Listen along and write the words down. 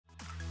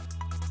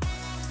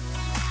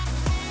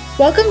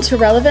Welcome to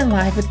Relevant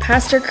Live with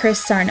Pastor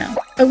Chris Sarno,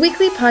 a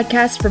weekly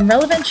podcast from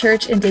Relevant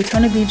Church in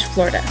Daytona Beach,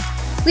 Florida.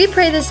 We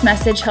pray this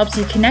message helps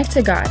you connect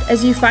to God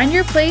as you find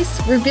your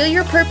place, reveal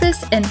your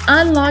purpose, and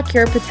unlock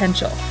your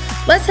potential.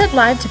 Let's head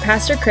live to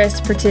Pastor Chris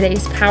for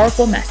today's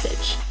powerful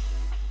message.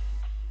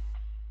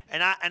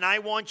 And I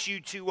want you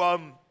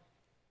to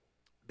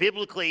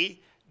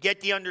biblically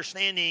get the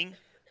understanding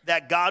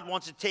that God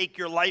wants to take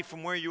your life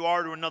from where you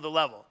are to another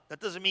level. That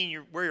doesn't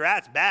mean where you're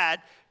at's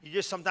bad. You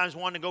just sometimes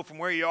want to go from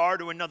where you are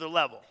to another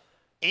level.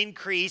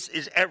 Increase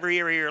is every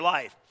area of your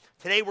life.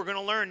 Today we're going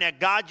to learn that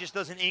God just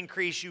doesn't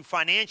increase you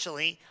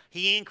financially.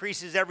 He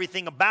increases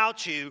everything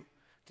about you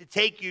to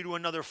take you to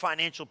another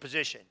financial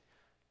position.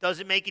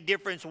 Doesn't make a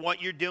difference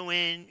what you're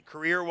doing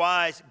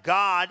career-wise.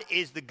 God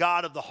is the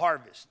God of the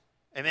harvest.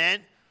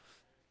 Amen?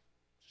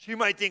 So you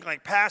might think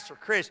like, Pastor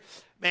Chris,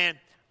 man,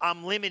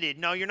 I'm limited.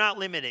 No, you're not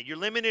limited. You're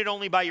limited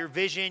only by your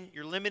vision.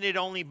 You're limited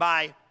only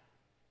by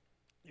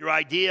your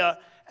idea.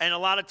 And a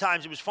lot of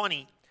times it was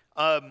funny.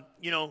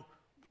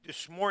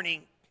 This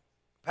morning,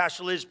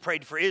 Pastor Liz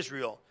prayed for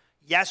Israel.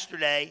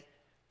 Yesterday,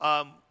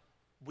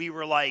 we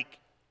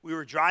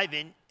were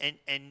driving,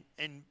 and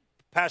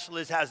Pastor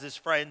Liz has this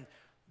friend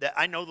that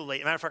I know the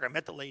lady. Matter of fact, I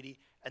met the lady,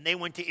 and they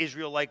went to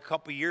Israel like a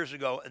couple years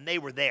ago, and they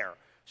were there.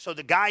 So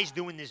the guy's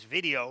doing this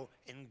video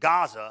in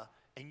Gaza,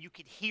 and you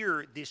could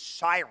hear this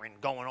siren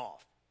going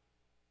off.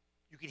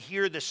 You could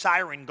hear the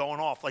siren going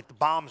off, like the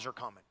bombs are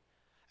coming.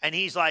 And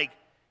he's like,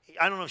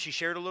 I don't know if she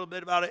shared a little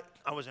bit about it.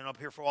 I wasn't up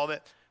here for all of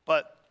it.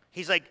 But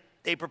he's like,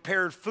 they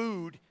prepared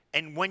food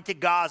and went to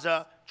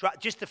Gaza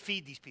just to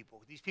feed these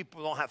people. These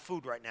people don't have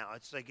food right now.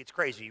 It's like, it's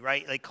crazy,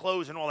 right? Like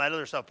clothes and all that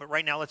other stuff. But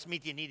right now, let's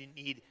meet the immediate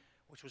need,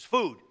 which was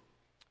food.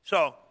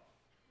 So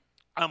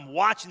I'm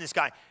watching this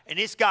guy. And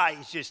this guy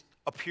is just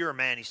a pure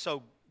man. He's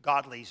so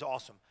godly. He's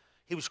awesome.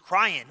 He was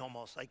crying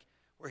almost like,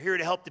 we're here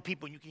to help the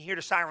people. And you can hear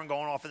the siren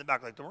going off in the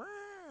back, like the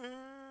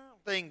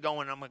thing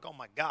going. And I'm like, oh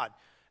my God.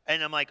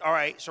 And I'm like, all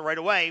right. So right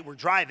away, we're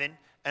driving.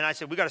 And I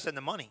said, we got to send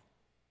them money.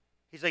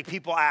 He's like,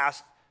 people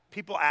asked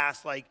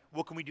like,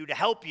 what can we do to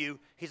help you?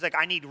 He's like,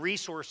 I need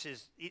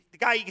resources. You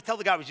could tell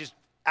the guy was just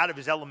out of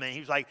his element. He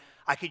was like,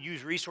 I could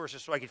use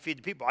resources so I could feed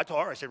the people. I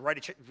told her, I said, write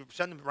a check,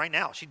 send them right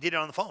now. She did it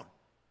on the phone.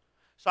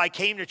 So I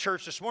came to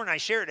church this morning. I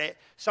shared it.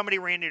 Somebody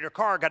ran into their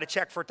car, got a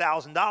check for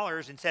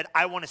 $1,000 and said,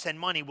 I want to send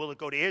money. Will it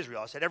go to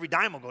Israel? I said, every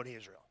dime will go to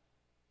Israel.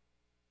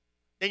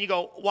 Then you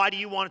go, why do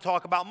you want to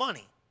talk about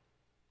money?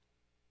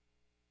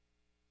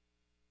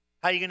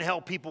 How are you going to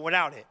help people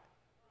without it?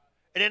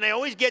 And then I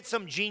always get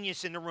some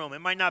genius in the room. It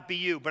might not be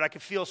you, but I can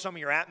feel some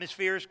of your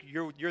atmospheres.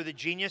 You're the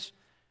genius.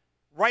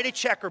 Write a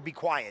check or be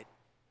quiet.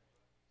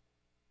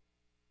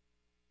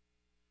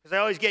 Because I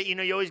always get,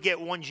 you always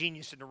get one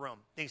genius in the room.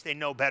 Thinks they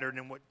know better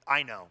than what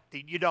I know.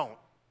 You don't.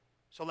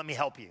 So let me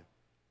help you.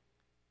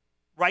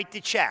 Write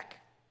the check.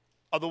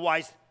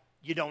 Otherwise,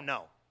 you don't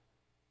know.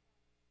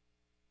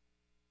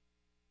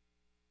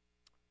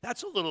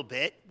 That's a little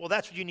bit. Well,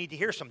 that's what you need to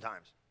hear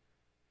sometimes.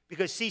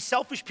 Because, see,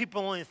 selfish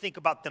people only think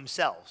about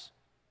themselves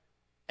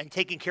and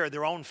taking care of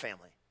their own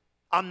family.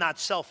 I'm not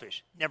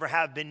selfish. Never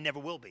have been, never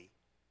will be.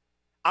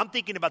 I'm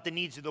thinking about the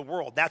needs of the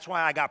world. That's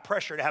why I got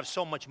pressure to have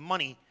so much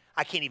money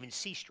I can't even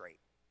see straight.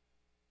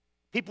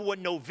 People with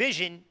no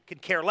vision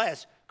could care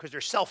less because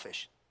they're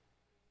selfish.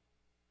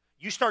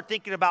 You start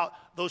thinking about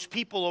those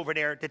people over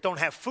there that don't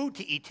have food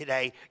to eat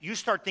today. You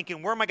start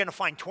thinking, where am I going to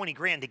find 20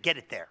 grand to get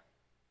it there?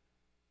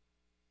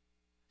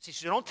 See,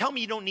 so don't tell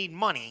me you don't need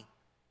money.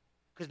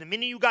 Because the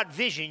minute you got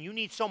vision, you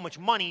need so much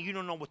money, you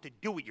don't know what to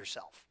do with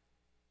yourself.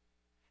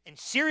 And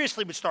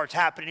seriously, what starts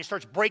happening, it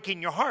starts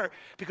breaking your heart.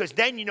 Because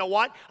then, you know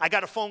what? I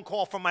got a phone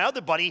call from my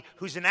other buddy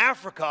who's in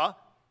Africa,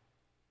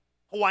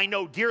 who I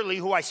know dearly,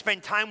 who I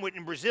spend time with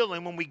in Brazil.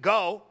 And when we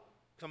go,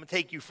 so I'm going to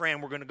take you,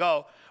 Fran, we're going to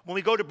go. When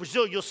we go to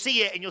Brazil, you'll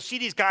see it, and you'll see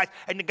these guys.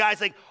 And the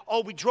guy's like,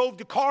 oh, we drove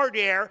the car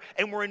there,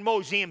 and we're in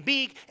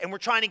Mozambique, and we're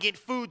trying to get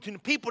food to the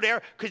people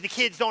there because the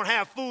kids don't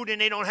have food,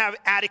 and they don't have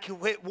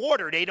adequate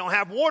water. They don't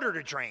have water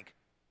to drink.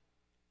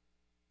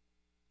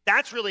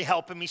 That's really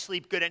helping me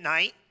sleep good at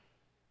night.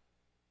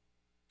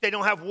 They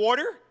don't have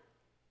water?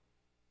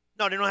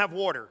 No, they don't have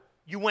water.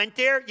 You went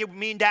there? Yeah,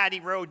 me and Daddy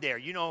rode there.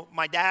 You know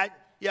my dad?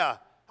 Yeah,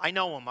 I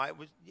know him.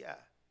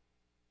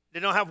 They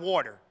don't have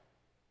water.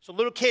 So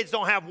little kids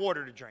don't have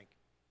water to drink.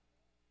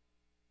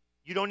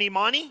 You don't need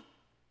money?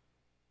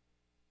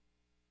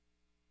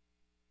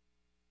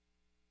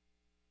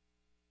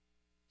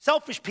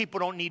 Selfish people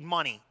don't need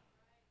money.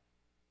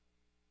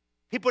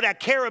 People that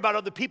care about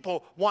other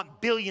people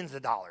want billions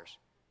of dollars.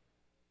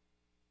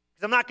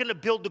 I'm not going to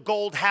build the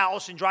gold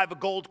house and drive a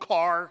gold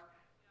car,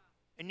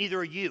 and neither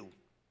are you.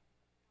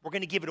 We're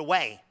going to give it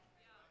away.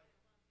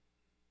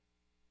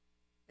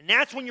 And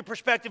that's when your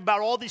perspective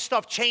about all this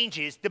stuff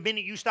changes the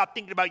minute you stop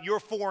thinking about your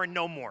for and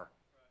no more.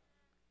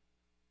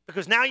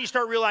 Because now you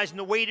start realizing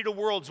the weight of the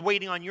world's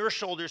waiting on your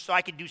shoulders so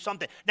I can do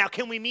something. Now,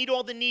 can we meet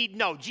all the need?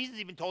 No. Jesus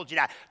even told you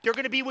that. They're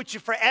going to be with you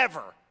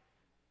forever.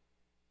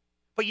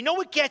 But you know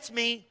what gets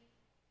me?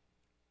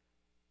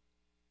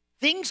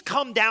 Things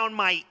come down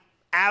my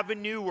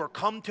avenue or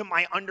come to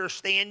my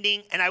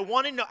understanding. And I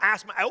wanted to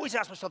I always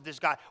ask myself this,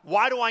 God,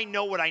 why do I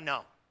know what I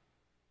know?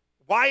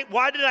 Why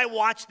did I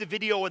watch the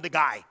video of the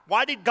guy?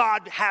 Why did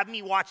God have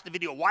me watch the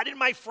video? Why did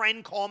my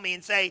friend call me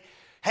and say,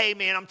 hey,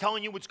 man, I'm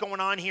telling you what's going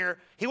on here?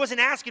 He wasn't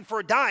asking for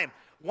a dime.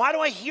 Why do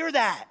I hear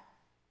that?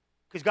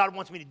 Because God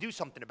wants me to do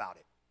something about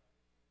it.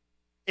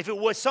 If it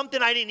was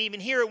something I didn't even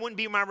hear, it wouldn't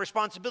be my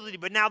responsibility.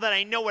 But now that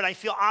I know it, I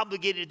feel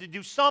obligated to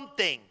do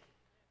something.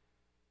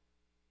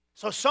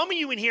 So some of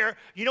you in here,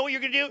 you know what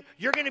you're going to do?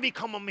 You're going to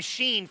become a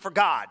machine for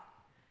God.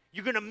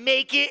 You're going to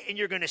make it, and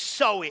you're going to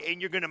sow it, and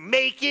you're going to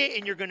make it,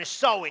 and you're going to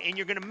sow it, and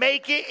you're going to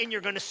make it, and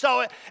you're going to sow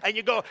it, and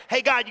you go,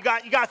 hey, God, you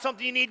got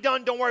something you need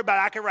done? Don't worry about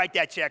it. I can write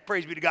that check.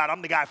 Praise be to God.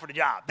 I'm the guy for the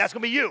job. That's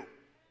going to be you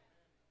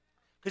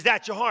because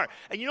that's your heart.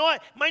 And you know what?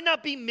 It might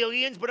not be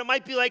millions, but it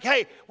might be like,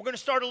 hey, we're going to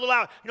start a little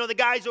out. You know, the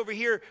guys over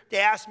here, they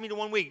asked me the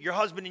one week, your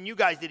husband and you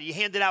guys did it. You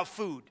handed out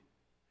food.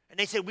 And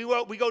they said, we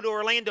go to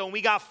Orlando, and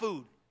we got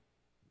food.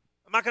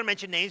 I'm not going to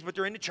mention names, but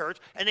they're in the church.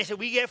 And they said,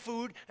 we get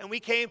food, and we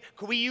came.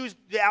 Could we use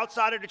the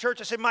outside of the church?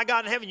 I said, my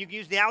God in heaven, you can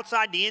use the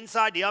outside, the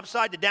inside, the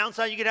upside, the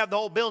downside. You can have the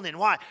whole building.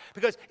 Why?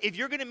 Because if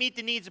you're going to meet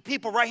the needs of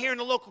people right here in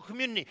the local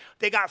community,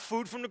 they got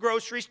food from the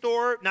grocery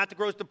store, not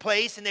the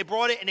place, and they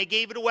brought it, and they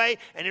gave it away,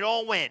 and it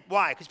all went.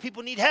 Why? Because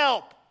people need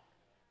help.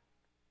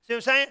 See what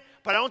I'm saying?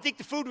 But I don't think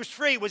the food was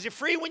free. Was it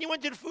free when you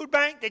went to the food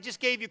bank? They just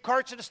gave you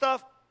carts of the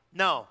stuff?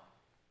 No.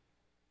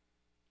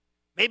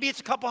 Maybe it's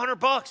a couple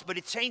 $100, but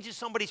it changes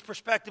somebody's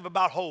perspective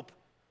about hope.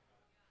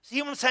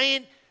 See what I'm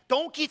saying?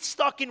 Don't get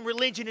stuck in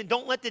religion and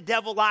don't let the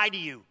devil lie to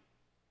you.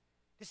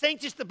 This ain't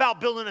just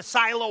about building a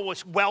silo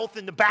of wealth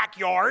in the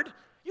backyard.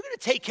 You're going to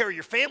take care of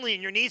your family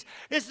and your needs.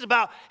 This is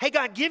about, hey,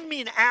 God, give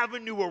me an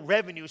avenue of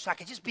revenue so I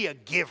can just be a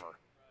giver.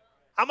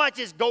 I might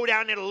just go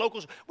down there to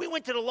locals. We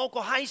went to the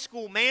local high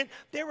school, man.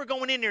 They were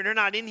going in there. They're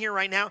not in here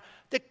right now.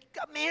 The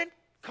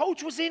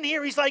coach was in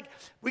here. He's like,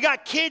 we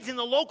got kids in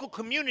the local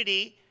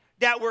community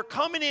that were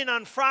coming in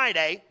on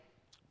Friday.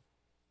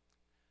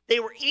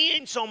 They were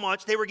eating so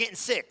much, they were getting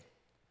sick.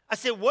 I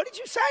said, what did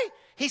you say?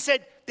 He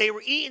said, they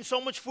were eating so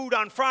much food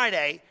on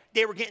Friday,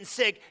 they were getting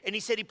sick. And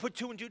he said he put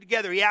 2 and 2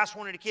 together. He asked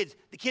one of the kids.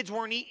 The kids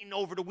weren't eating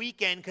over the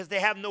weekend because they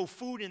have no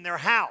food in their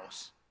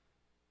house.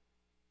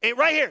 And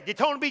right here,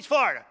 Daytona Beach,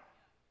 Florida.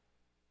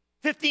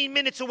 15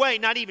 minutes away,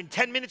 not even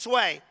 10 minutes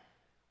away,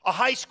 a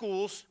high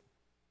schools,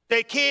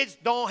 the kids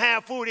don't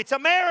have food. It's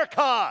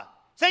America.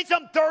 This ain't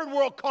some third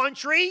world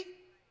country.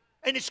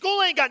 And the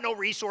school ain't got no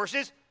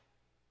resources,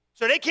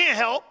 so they can't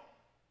help.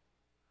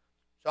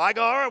 So I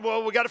go, all right,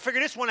 well, we got to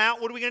figure this one out.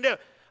 What are we going to do?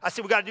 I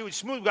said, we got to do it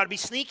smooth. We got to be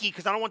sneaky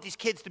because I don't want these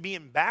kids to be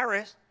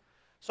embarrassed.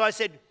 So I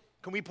said,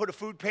 can we put a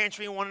food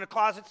pantry in one of the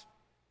closets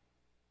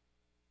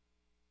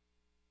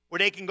where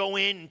they can go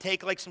in and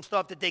take like some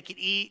stuff that they could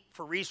eat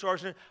for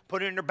resources,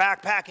 put it in their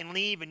backpack and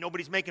leave and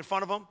nobody's making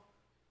fun of them?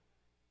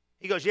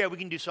 He goes, yeah, we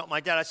can do something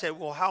like that. I said,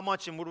 well, how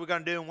much and what are we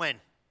going to do and when?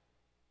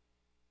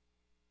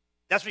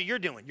 That's what you're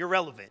doing. You're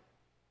relevant.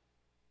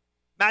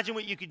 Imagine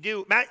what you could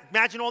do.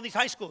 Imagine all these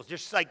high schools.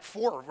 There's like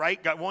 4,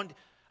 right? Got one.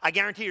 I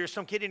guarantee you there's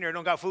some kid in there who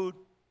don't got food.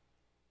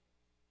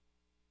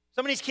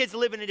 Some of these kids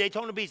living in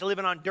Daytona Beach are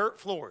living on dirt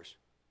floors.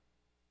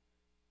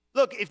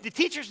 Look, if the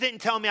teachers didn't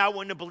tell me, I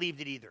wouldn't have believed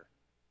it either.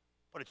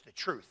 But it's the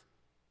truth.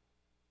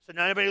 So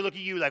now everybody look at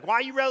you like, why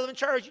are you relevant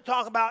church? You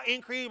talk about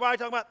increase. Why are you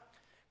talking about?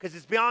 Because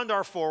it's beyond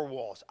our 4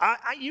 walls.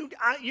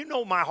 You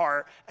know my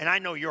heart, and I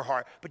know your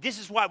heart. But this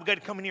is why we got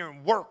to come in here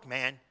and work,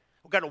 man.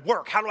 We've got to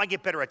work. How do I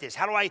get better at this?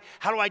 How do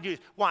I do this?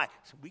 Why?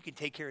 So we can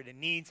take care of the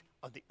needs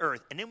of the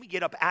earth. And then we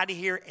get up out of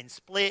here and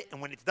split. And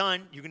when it's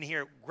done, you're going to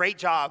hear, great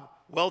job,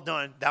 well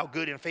done, thou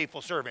good and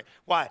faithful servant.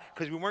 Why?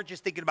 Because we weren't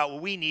just thinking about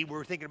what we need. We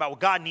were thinking about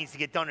what God needs to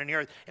get done on the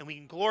earth. And we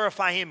can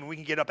glorify him and we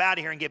can get up out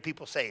of here and get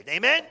people saved.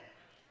 Amen?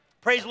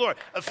 Praise the Lord.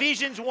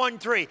 Ephesians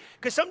 1:3.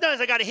 Because sometimes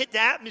I got to hit the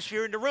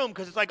atmosphere in the room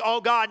because it's like, oh,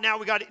 God, now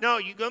we got to. No,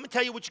 let me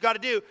tell you what you got to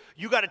do.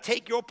 You got to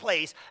take your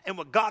place and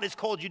what God has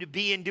called you to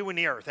be and do in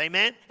the earth.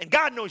 Amen? And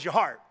God knows your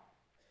heart.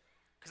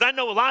 Because I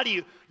know a lot of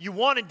you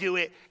want to do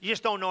it. You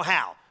just don't know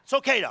how. It's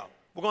okay, though.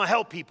 We're going to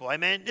help people.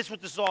 Amen? This is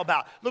what this is all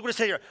about. Look what it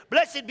says here.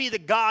 Blessed be the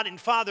God and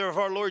Father of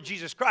our Lord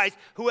Jesus Christ,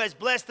 who has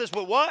blessed us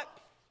with what?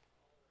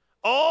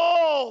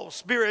 All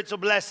spiritual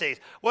blessings.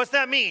 What's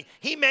that mean?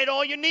 He made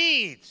all your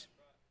needs.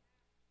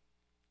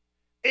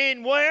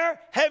 In where?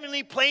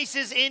 Heavenly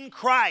places in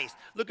Christ.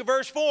 Look at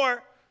verse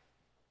 4.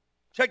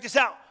 Check this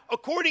out.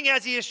 According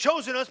as he has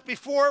chosen us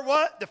before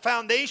what? The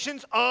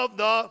foundations of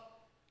the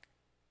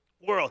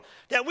world.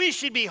 That we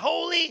should be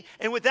holy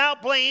and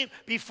without blame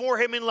before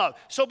him in love.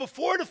 So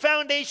before the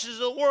foundations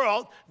of the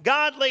world,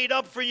 God laid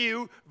up for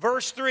you,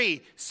 verse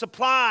 3,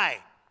 supply.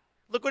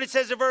 Look what it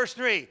says in verse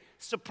 3.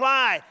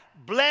 Supply.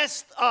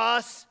 Blessed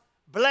us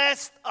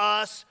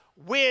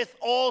with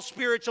all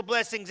spiritual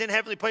blessings in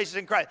heavenly places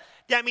in Christ.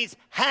 That means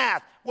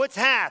hath. What's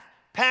hath?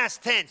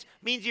 Past tense.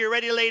 Means you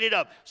already laid it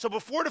up. So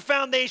before the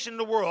foundation of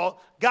the world,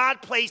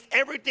 God placed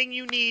everything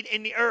you need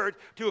in the earth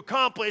to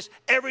accomplish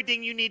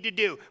everything you need to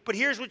do. But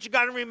here's what you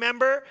got to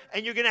remember,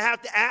 and you're going to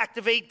have to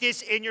activate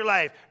this in your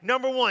life.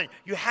 Number 1,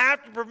 you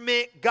have to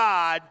permit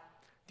God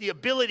the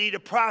ability to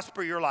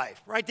prosper your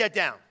life. Write that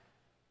down.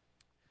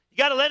 You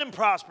got to let him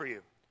prosper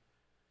you.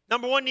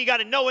 Number one, you got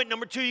to know it.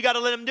 Number two, you got to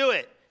let him do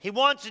it. He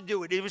wants to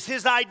do it. It was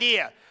his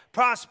idea.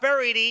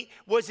 Prosperity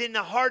was in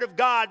the heart of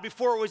God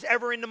before it was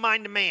ever in the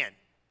mind of man.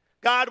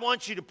 God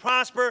wants you to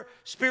prosper,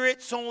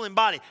 spirit, soul, and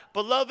body.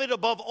 Beloved,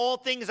 above all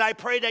things, I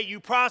pray that you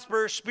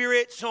prosper,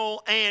 spirit,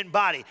 soul, and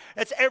body.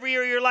 That's every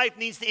area of your life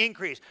needs to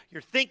increase.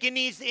 Your thinking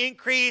needs to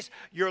increase.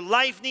 Your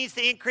life needs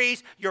to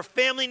increase. Your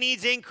family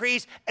needs to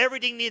increase.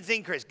 Everything needs to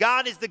increase.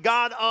 God is the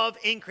God of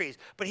increase.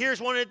 But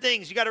here's one of the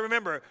things you got to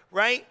remember,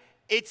 right?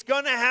 It's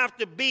going to have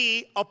to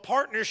be a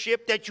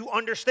partnership that you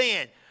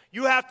understand.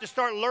 You have to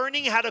start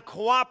learning how to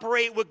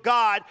cooperate with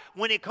God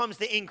when it comes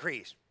to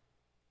increase.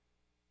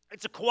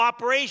 It's a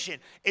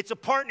cooperation. It's a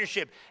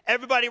partnership.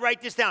 Everybody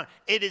write this down.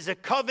 It is a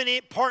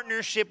covenant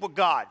partnership with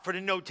God for the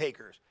note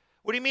takers.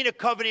 What do you mean a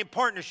covenant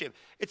partnership?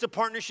 It's a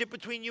partnership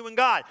between you and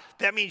God.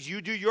 That means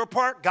you do your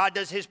part, God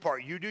does his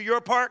part. You do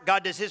your part,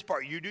 God does his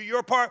part. You do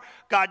your part,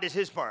 God does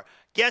his part.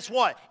 Guess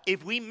what?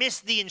 If we miss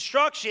the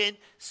instruction,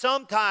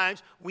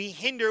 sometimes we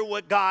hinder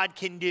what God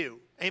can do.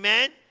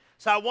 Amen?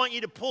 So I want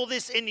you to pull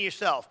this into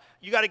yourself.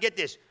 You got to get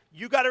this.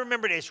 You got to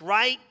remember this.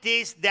 Write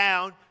this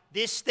down.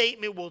 This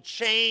statement will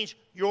change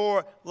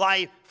your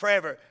life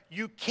forever.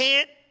 You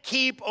can't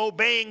keep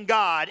obeying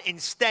God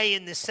and stay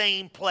in the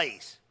same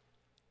place.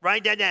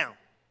 Write that down.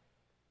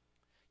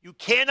 You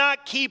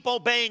cannot keep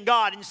obeying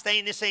God and stay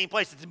in the same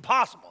place. It's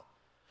impossible.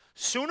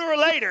 Sooner or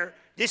later,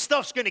 this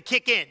stuff's going to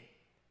kick in.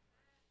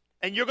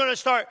 And you're going to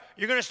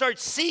start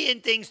seeing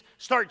things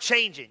start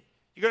changing.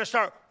 You're going to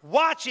start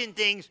watching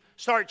things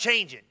start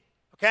changing.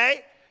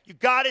 Okay? You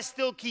got to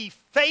still keep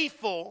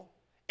faithful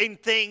in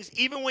things,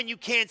 even when you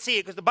can't see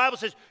it. Because the Bible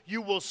says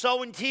you will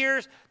sow in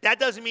tears. That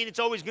doesn't mean it's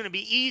always going to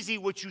be easy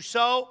what you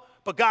sow,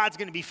 but God's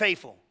going to be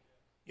faithful.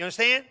 You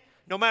understand?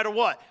 No matter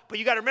what. But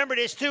you got to remember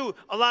this too.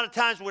 A lot of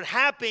times what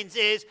happens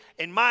is,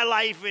 in my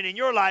life and in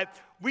your life,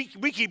 we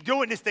keep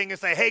doing this thing and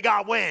say, hey,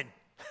 God, when?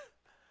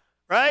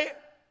 Right?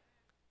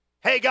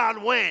 Hey,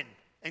 God, when?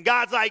 And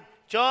God's like,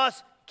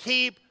 just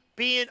keep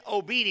being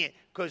obedient.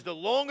 Because the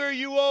longer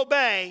you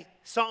obey,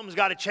 something's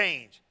got to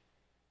change.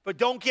 But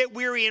don't get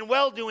weary in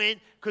well-doing,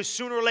 because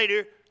sooner or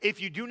later,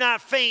 if you do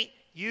not faint,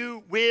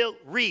 you will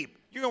reap.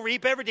 You're going to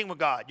reap everything with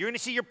God. You're going to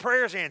see your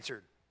prayers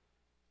answered.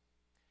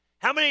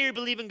 How many of you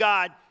believe in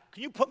God?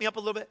 Can you put me up a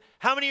little bit?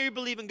 How many of you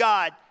believe in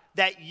God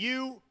that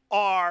your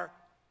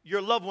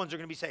loved ones are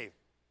going to be saved?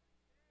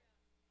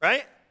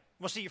 Right?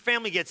 We'll see your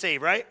family get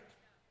saved, right?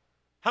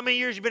 How many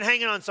years you been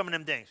hanging on some of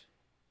them things?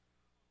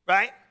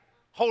 Right?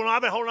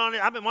 I've been holding on.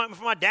 I've been waiting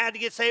for my dad to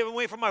get saved. I've been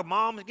waiting for my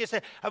mom to get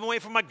saved. I've been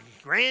waiting for my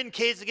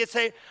grandkids to get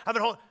saved. I've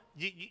been holding.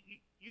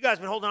 You guys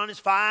been holding on this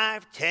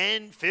 5,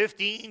 10,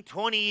 15,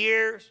 20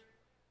 years.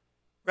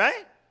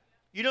 Right?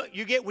 You know,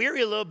 you get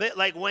weary a little bit,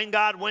 like when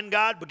God.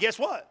 But guess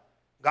what?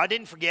 God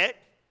didn't forget.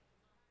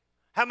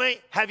 How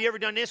many, have you ever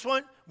done this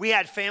one? We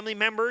had family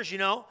members, you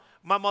know.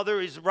 My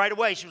mother is right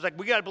away. She was like,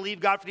 we got to believe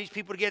God for these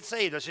people to get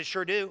saved. I said,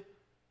 sure do.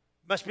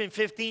 Must have been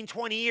 15,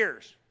 20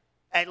 years.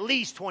 At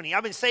least 20.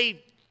 I've been saved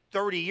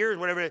 30 years,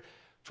 whatever,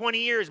 20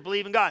 years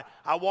believing God.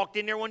 I walked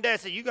in there one day. I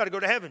said, you got to go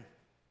to heaven.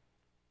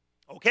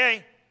 Okay.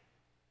 I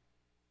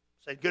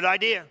said, good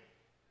idea.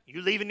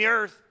 You leaving the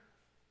earth.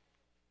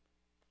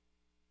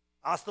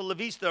 Hasta la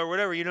vista or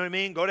whatever, you know what I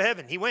mean? Go to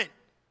heaven. He went.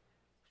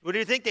 Where do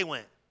you think they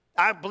went?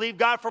 I believe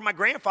God for my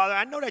grandfather.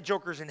 I know that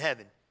joker's in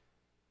heaven.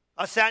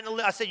 I said,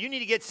 you need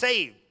to get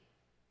saved.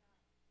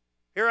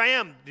 Here I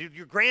am.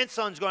 Your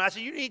grandson's going. I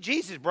said, you need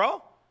Jesus,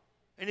 bro.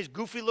 And his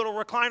goofy little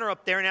recliner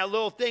up there and that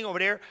little thing over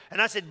there.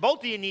 And I said, both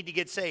of you need to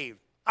get saved.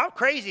 I'm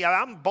crazy.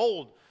 I'm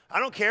bold. I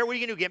don't care. What are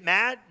you going to do? Get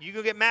mad? You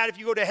going to get mad if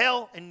you go to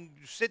hell and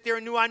sit there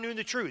and I knew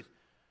the truth.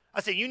 I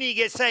said, you need to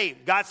get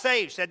saved. Got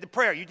saved. Said the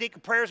prayer. You think a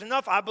prayer is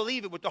enough? I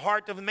believe it with the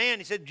heart of a man.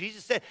 He said,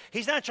 Jesus said,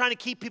 he's not trying to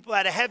keep people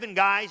out of heaven,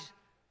 guys.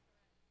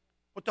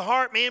 With the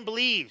heart, man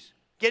believes.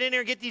 Get in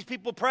there and get these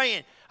people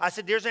praying. I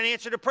said, there's an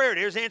answer to prayer.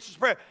 There's an answer to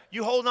prayer.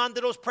 You hold on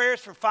to those prayers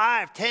for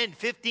 5, 10,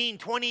 15,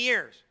 20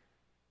 years.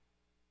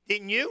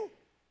 Didn't you?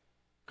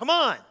 Come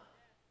on.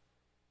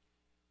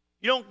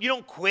 You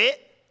don't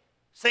quit.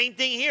 Same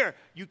thing here.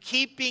 You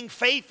keep being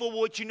faithful with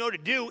what you know to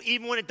do,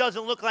 even when it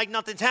doesn't look like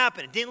nothing's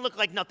happening. It didn't look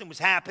like nothing was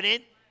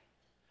happening.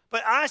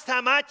 But last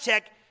time I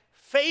checked,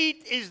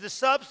 faith is the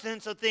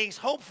substance of things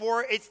hoped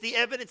for. It's the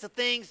evidence of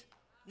things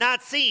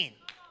not seen.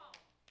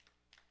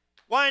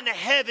 Why in the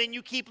heaven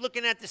you keep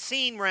looking at the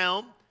seen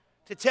realm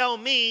to tell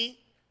me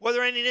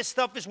whether any of this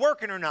stuff is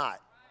working or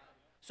not?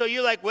 So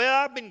you're like,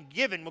 well, I've been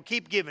giving, we'll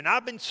keep giving.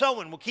 I've been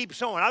sowing, we'll keep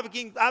sowing.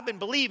 I've been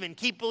believing,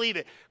 keep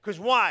believing. Because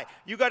why?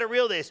 You got to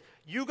realize this.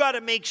 You got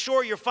to make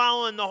sure you're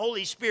following the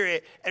Holy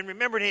Spirit. And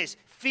remember this,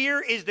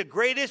 fear is the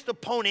greatest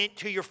opponent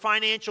to your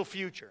financial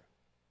future.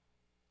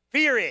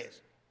 Fear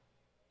is.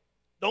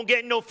 Don't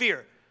get no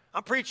fear.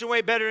 I'm preaching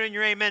way better than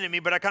your amen to me,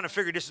 but I kind of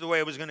figured this is the way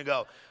it was going to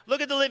go.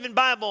 Look at the Living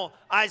Bible,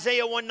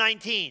 Isaiah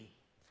 1:19.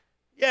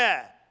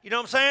 Yeah, you know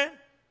what I'm saying?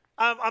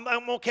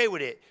 I'm okay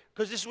with it.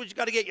 Because this is what you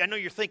got to get. I know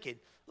you're thinking.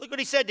 Look what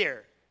he said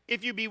there.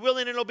 if you be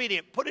willing and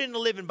obedient. Put it in the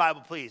Living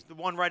Bible, please. The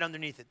one right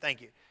underneath it.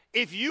 Thank you.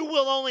 If you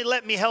will only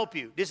let me help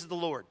you. This is the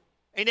Lord.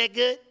 Ain't that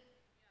good?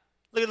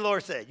 Look at the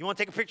Lord say. You want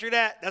to take a picture of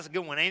that? That's a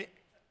good one, ain't it?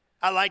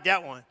 I like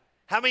that one.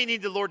 How many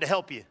need the Lord to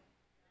help you?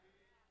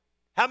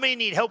 How many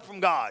need help from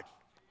God?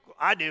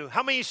 I do.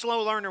 How many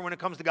slow learner when it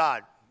comes to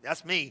God?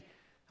 That's me.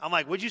 I'm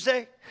like, what'd you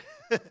say?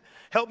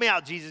 Help me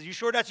out, Jesus. You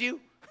sure that's you?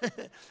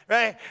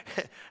 Right?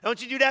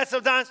 Don't you do that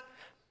sometimes?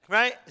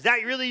 Right? Is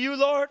that really you,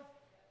 Lord?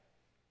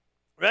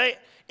 Right?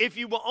 If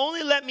you will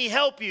only let me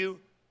help you,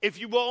 if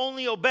you will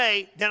only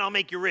obey, then I'll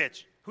make you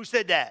rich. Who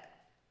said that?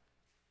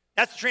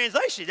 That's the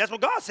translation. That's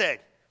what God said.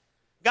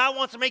 God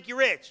wants to make you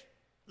rich.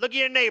 Look at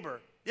your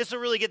neighbor. This will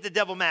really get the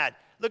devil mad.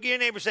 Look at your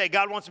neighbor, say,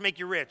 God wants to make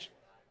you rich.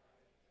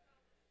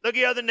 Look at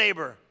your other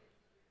neighbor.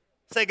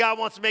 Say, God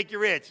wants to make you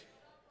rich.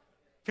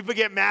 People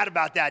get mad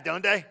about that,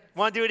 don't they?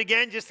 Want to do it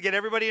again just to get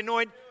everybody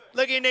annoyed?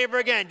 Look at your neighbor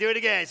again. Do it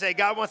again. Say,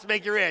 God wants to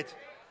make you rich.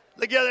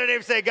 Look at the other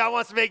neighbor, say, God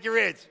wants to make you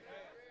rich.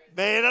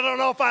 Man, I don't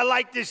know if I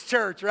like this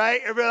church,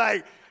 right? Everybody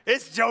like,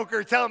 this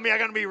joker telling me I'm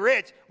going to be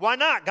rich. Why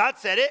not? God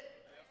said it.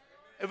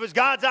 If it was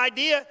God's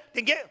idea,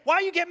 then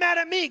why you get mad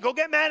at me? Go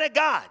get mad at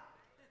God.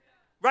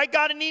 Write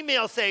God an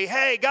email, say,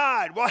 hey,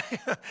 God, why?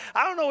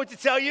 I don't know what to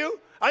tell you.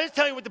 I just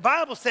tell you what the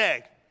Bible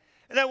said.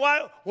 And then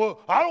why? Well,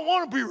 I don't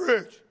want to be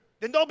rich.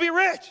 Then don't be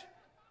rich.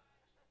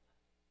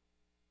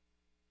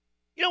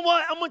 You know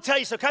what? I'm going to tell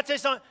you something. Can I tell you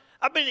something?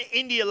 I've been to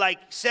India like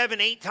 7,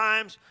 8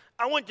 times.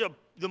 I went to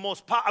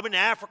I've been to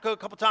Africa a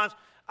couple times.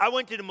 I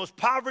went to the most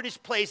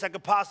povertiest place I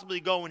could possibly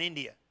go in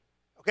India.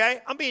 Okay?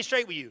 I'm being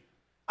straight with you.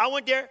 I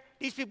went there.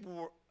 These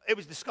people it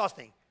was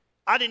disgusting.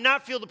 I did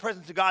not feel the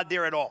presence of God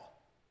there at all.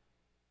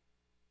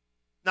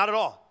 Not at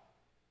all.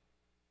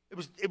 It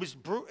was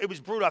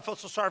brutal. I felt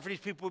so sorry for these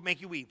people. It would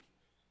make you weep.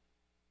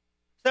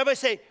 So everybody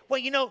say, well,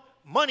 you know,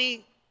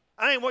 money,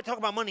 I ain't want to talk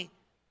about money.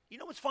 You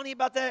know what's funny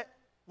about that?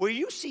 Where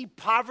you see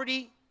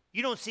poverty,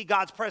 you don't see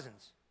God's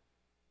presence.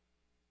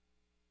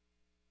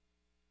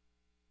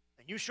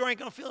 And you sure ain't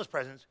going to feel his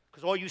presence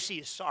because all you see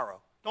is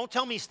sorrow. Don't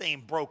tell me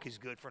staying broke is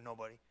good for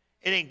nobody.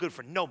 It ain't good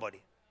for nobody.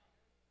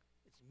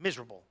 It's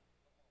miserable.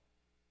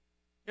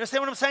 You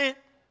understand what I'm saying?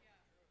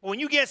 When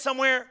you get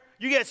somewhere,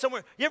 you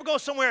ever go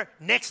somewhere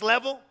next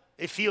level?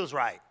 It feels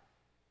right.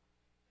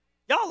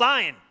 Y'all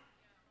lying.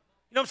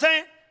 You know what I'm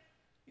saying?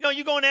 You know,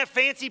 you go in that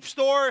fancy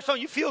store or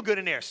something, you feel good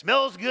in there.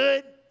 Smells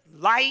good,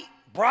 light,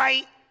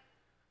 bright.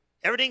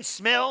 Everything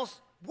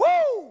smells.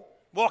 Woo!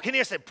 Walk in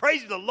there and say,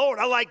 praise the Lord,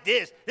 I like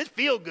this. This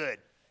feels good.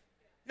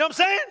 You know what I'm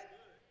saying?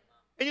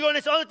 And you go in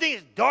this other thing,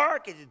 it's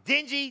dark, it's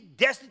dingy,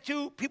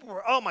 destitute. People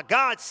were, oh my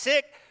God,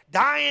 sick,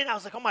 dying. I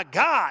was like, oh my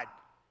God.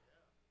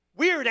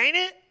 Weird, ain't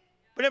it?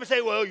 But never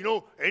say, well, you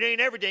know, it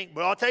ain't everything.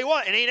 But I'll tell you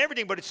what, it ain't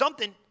everything, but it's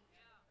something. You know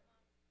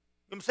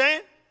what I'm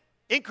saying?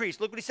 Increase.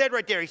 Look what he said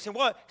right there. He said,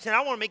 what? He said,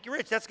 I want to make you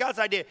rich. That's God's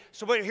idea.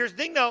 So but here's the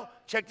thing, though.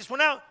 Check this one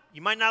out.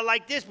 You might not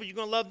like this, but you're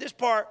going to love this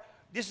part.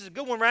 This is a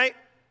good one, right?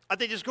 I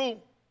think this is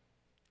cool.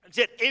 It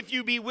said, if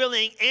you be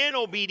willing and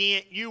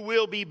obedient, you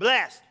will be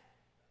blessed.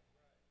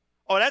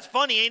 Oh, that's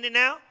funny, ain't it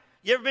now?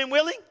 You ever been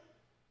willing?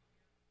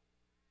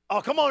 Oh,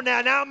 come on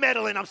now. Now I'm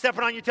meddling. I'm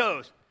stepping on your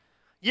toes.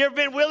 You ever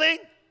been willing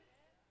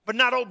but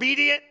not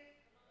obedient?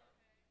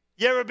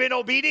 You ever been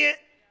obedient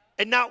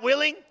and not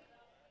willing?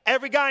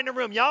 Every guy in the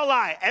room, y'all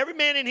lie. Every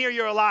man in here,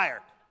 you're a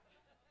liar.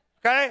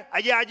 Okay?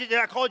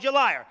 I called you a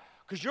liar.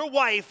 Because your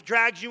wife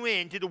drags you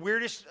into the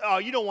weirdest,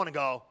 you don't want to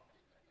go.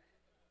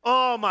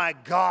 Oh, my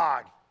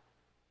God.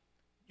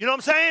 You know what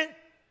I'm saying?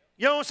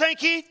 You know what I'm saying,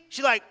 Keith?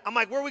 I'm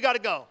like, where we got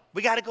to go?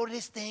 We got to go to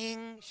this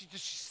thing. She's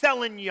just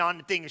selling you on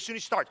the thing as soon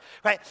as it starts.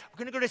 Right? We're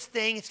going to go to this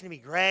thing. It's going to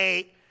be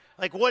great.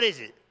 Like, what is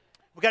it?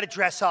 We got to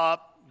dress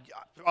up.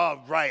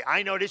 Oh, right.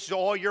 I know this is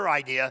all your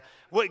idea.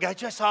 We got to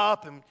dress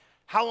up and...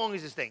 How long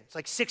is this thing? It's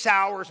like 6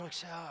 hours. I'm like,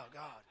 oh,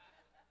 God.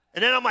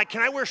 And then I'm like,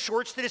 can I wear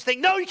shorts to this thing?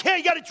 No, you can't.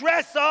 You got to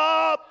dress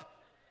up.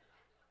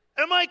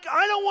 And I'm like,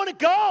 I don't want to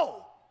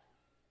go.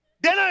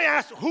 Then I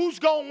asked, who's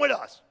going with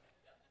us?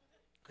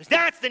 Because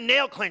that's the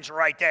nail clincher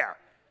right there.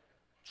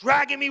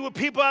 Dragging me with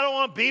people I don't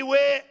want to be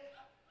with.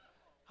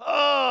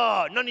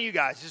 Oh, none of you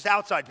guys, just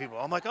outside people.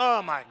 I'm like,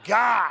 oh, my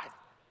God.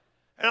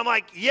 And I'm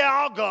like, yeah,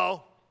 I'll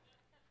go.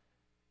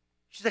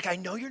 She's like, I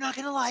know you're not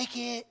going to like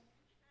it.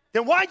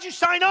 Then why'd you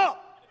sign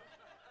up?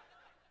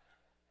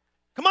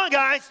 Come on,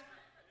 guys,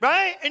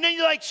 right? And then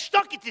you're like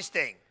stuck at this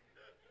thing.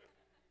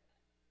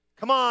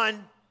 Come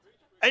on.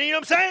 And you know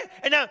what I'm saying?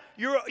 And now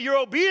you're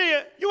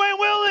obedient. You ain't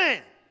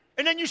willing.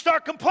 And then you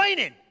start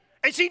complaining.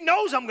 And she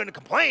knows I'm going to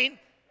complain.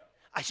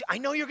 I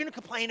know you're going to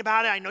complain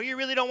about it. I know you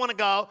really don't want to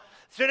go.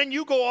 So then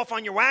you go off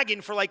on your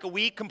wagon for like a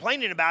week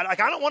complaining about it. Like,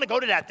 I don't want to go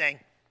to that thing.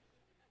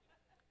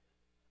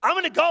 I'm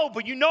going to go,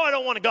 but you know I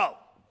don't want to go.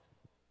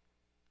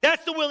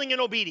 That's the willing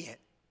and obedient.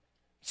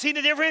 See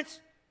the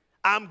difference?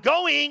 I'm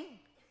going.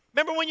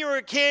 Remember when you were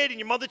a kid and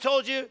your mother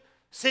told you,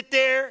 sit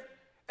there,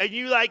 and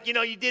you like, you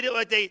know, you did it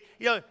like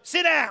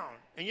sit down.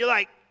 And you're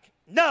like,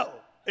 no.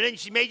 And then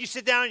she made you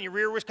sit down and your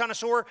rear was kind of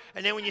sore.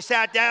 And then when you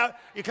sat down,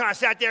 you kind of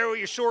sat there with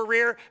your sore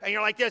rear and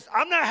you're like this.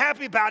 I'm not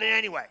happy about it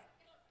anyway.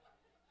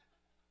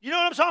 You know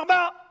what I'm talking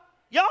about?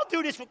 Y'all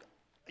do this with,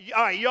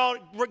 all right, y'all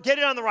get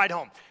it on the ride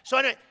home. So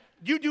anyway,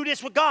 you do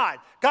this with God.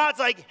 God's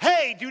like,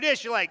 hey, do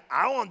this. You're like,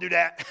 I don't want to do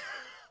that.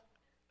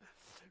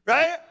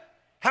 Right?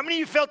 How many of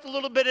you felt a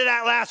little bit of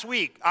that last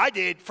week? I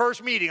did.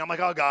 First meeting. I'm like,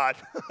 oh, God.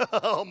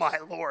 Oh, my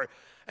Lord.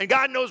 And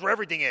God knows where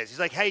everything is. He's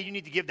like, hey, you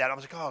need to give that. I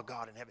was like, oh,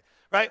 God in heaven.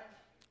 Right?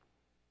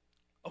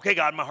 Okay,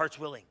 God, my heart's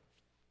willing.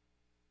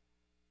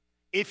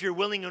 If you're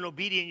willing and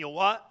obedient, you'll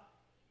what?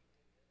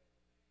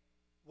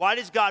 Why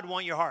does God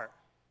want your heart?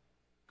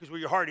 Because where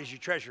your heart is, your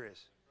treasure is.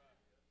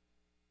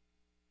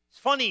 It's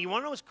funny. You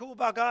want to know what's cool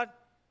about God?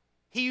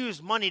 He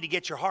used money to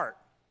get your heart.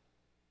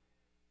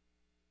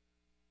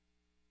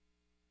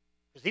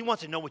 Because he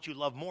wants to know what you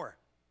love more.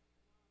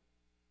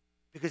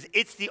 Because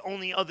it's the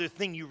only other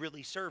thing you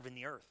really serve in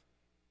the earth.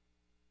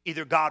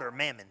 Either God or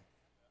mammon.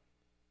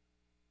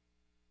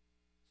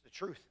 It's the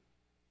truth.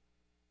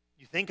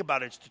 You think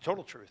about it, it's the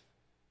total truth.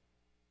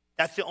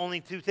 That's the only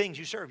two things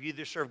you serve. You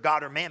either serve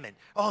God or mammon.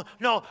 Oh,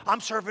 no,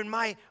 I'm serving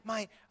I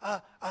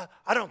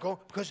don't go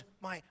because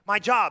my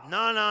job.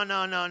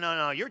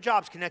 No. Your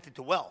job's connected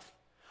to wealth.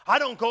 I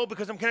don't go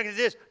because I'm connected to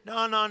this.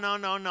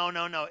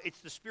 No.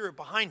 It's the spirit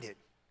behind it.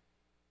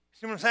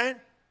 See what I'm saying?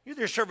 You're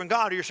either serving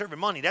God or you're serving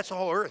money. That's the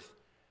whole earth.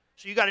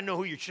 So you got to know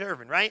who you're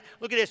serving, right?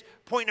 Look at this.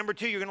 Point number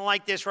 2, you're going to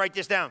like this. Write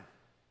this down.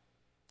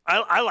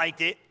 I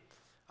liked it.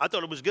 I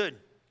thought it was good,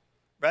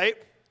 right?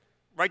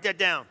 Write that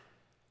down.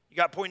 You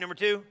got point number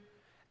 2?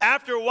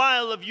 After a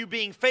while of you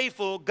being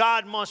faithful,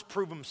 God must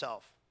prove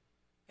himself.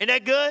 Isn't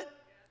that good?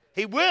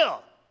 He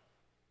will.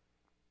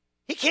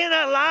 He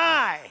cannot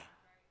lie.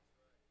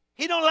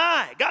 He don't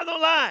lie. God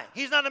don't lie.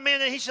 He's not a man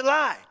that he should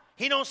lie.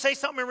 He don't say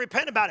something and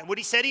repent about it. What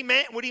he said, he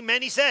meant. What he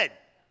meant, he said.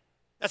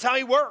 That's how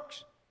he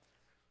works.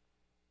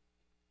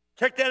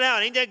 Check that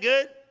out. Ain't that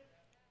good?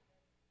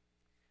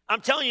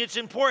 I'm telling you, it's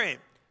important.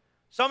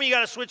 Some of you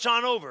got to switch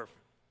on over.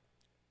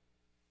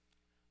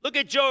 Look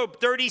at Job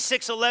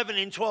 36, 11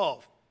 and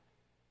 12.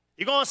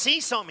 You're going to see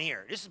something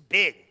here. This is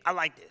big. I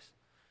like this.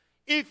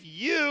 If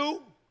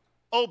you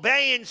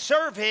obey and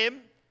serve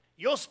him,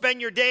 you'll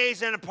spend your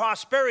days in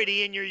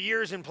prosperity and your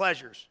years in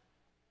pleasures.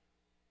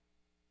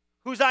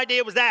 Whose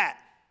idea was that?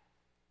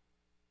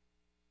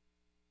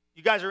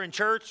 You guys are in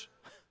church?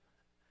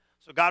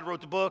 So God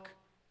wrote the book.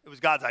 It was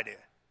God's idea.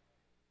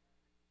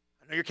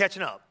 I know you're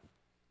catching up.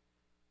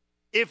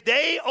 If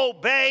they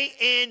obey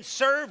and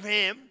serve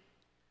him,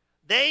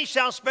 they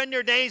shall spend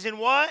their days in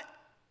what?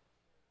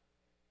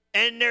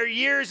 And their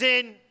years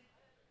in.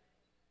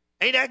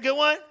 Ain't that a good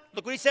one?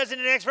 Look what he says in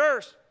the next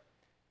verse.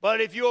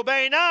 But if you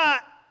obey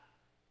not,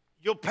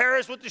 you'll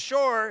perish with the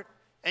sword,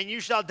 and you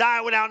shall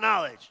die without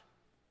knowledge.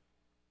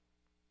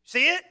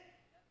 See it?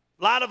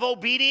 A lot of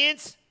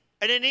obedience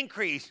and an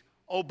increase.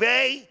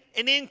 Obey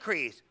and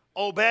increase.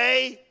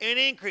 Obey and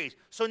increase.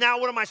 So now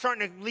what am I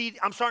starting to lead?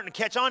 I'm starting to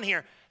catch on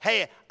here.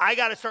 Hey, I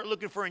got to start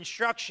looking for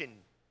instruction.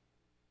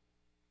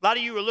 A lot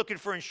of you are looking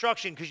for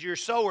instruction because you're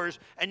sowers,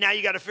 and now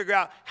you got to figure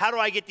out, how do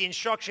I get the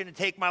instruction to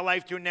take my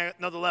life to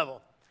another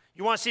level?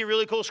 You want to see a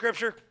really cool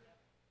scripture?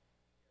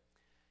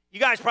 You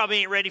guys probably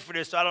ain't ready for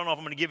this, so I don't know if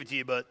I'm going to give it to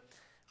you, but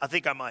I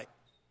think I might.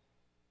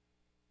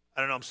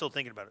 I don't know. I'm still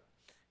thinking about it.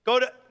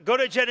 Go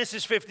to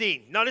Genesis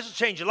 15. Now, this will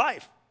change your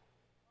life.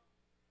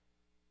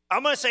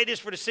 I'm going to say this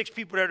for the 6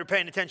 people that are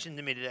paying attention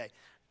to me today.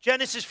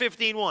 Genesis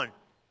 15:1,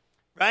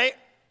 right?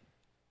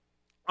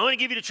 I'm going to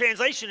give you the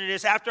translation of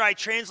this. After I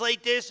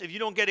translate this, if you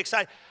don't get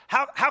excited,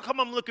 how come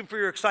I'm looking for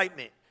your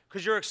excitement?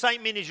 Because your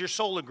excitement is your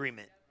soul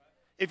agreement.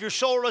 If your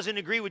soul doesn't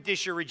agree with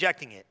this, you're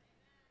rejecting it.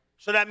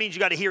 So that means you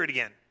got to hear it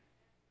again.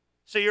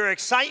 So your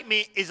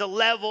excitement is a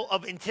level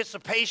of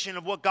anticipation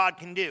of what God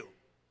can do.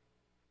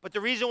 But the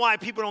reason why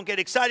people don't get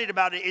excited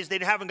about it is they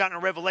haven't gotten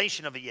a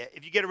revelation of it yet.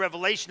 If you get a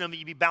revelation of it,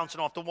 you'd be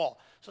bouncing off the wall.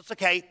 So it's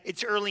okay.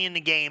 It's early in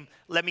the game.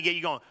 Let me get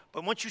you going.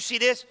 But once you see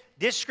this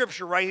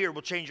scripture right here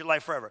will change your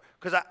life forever.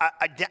 Because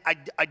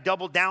I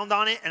doubled down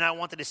on it, and I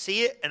wanted to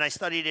see it, and I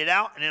studied it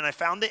out, and then I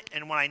found it.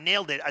 And when I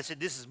nailed it, I said,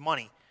 this is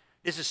money.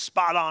 This is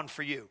spot on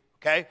for you.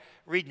 Okay?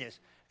 Read this.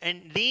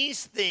 And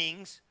these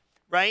things,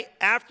 right,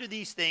 after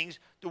these things,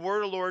 the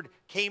word of the Lord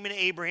came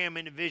into Abraham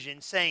in a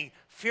vision, saying,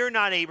 fear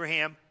not,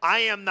 Abraham, I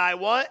am thy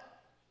what?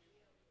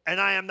 And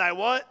I am thy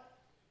what?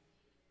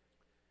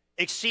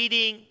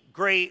 Exceeding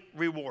great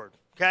reward.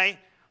 Okay?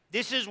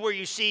 This is where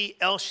you see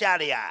El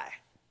Shaddai.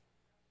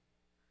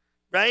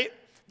 Right?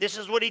 This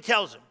is what he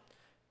tells him.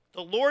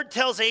 The Lord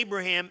tells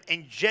Abraham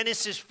in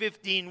Genesis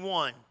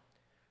 15:1,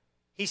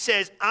 he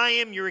says, I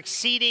am your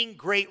exceeding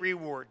great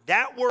reward.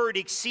 That word,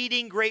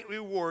 exceeding great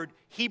reward,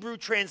 Hebrew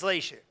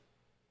translation.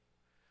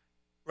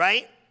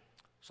 Right?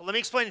 So let me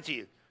explain it to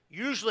you.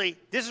 Usually,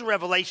 this is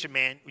revelation,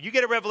 man. When you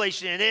get a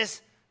revelation in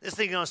this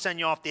thing is going to send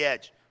you off the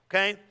edge.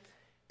 Okay?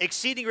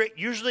 Exceeding great.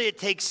 Usually, it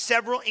takes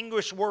several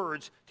English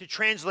words to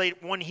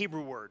translate one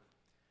Hebrew word.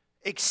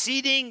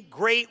 Exceeding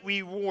great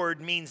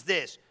reward means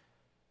this.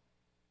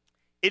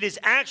 It is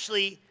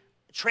actually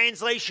a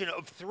translation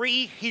of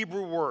 3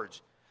 Hebrew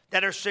words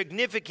that are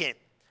significant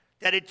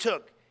that it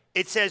took.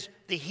 It says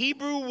the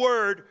Hebrew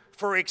word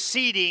for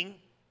exceeding,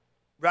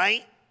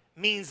 right,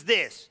 means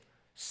this.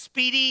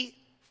 Speedy,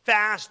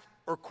 fast,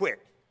 or quick.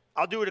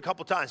 I'll do it a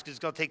couple times because it's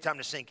going to take time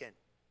to sink in.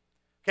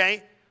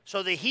 Okay?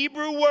 So the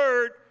Hebrew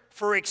word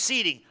for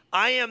exceeding,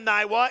 I am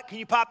thy what? Can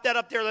you pop that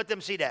up there? Let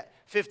them see that.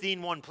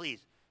 15:1, please.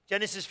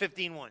 Genesis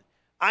 15:1.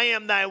 I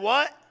am thy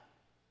what?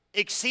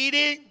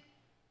 Exceeding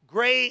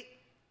great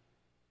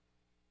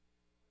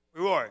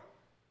reward.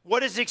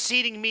 What does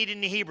exceeding mean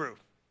in the Hebrew?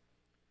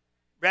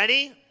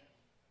 Ready?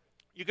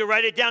 You can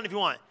write it down if you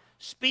want.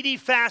 Speedy,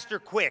 fast, or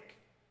quick.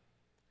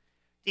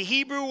 The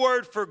Hebrew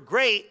word for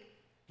great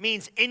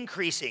means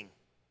increasing.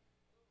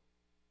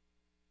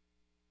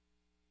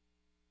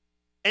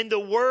 And the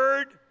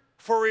word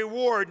for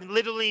reward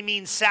literally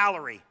means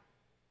salary,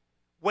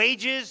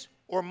 wages,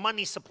 or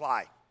money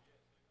supply.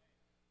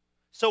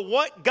 So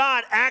what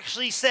God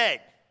actually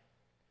said,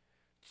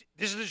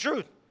 this is the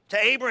truth, to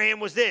Abraham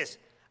was this: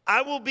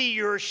 I will be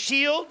your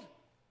shield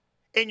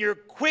and your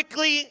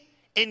quickly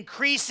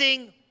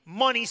increasing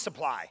money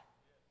supply.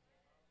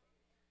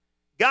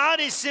 God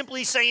is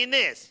simply saying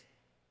this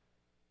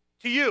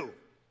to you: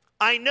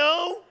 I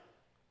know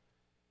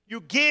you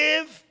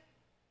give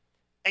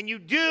and you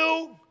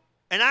do,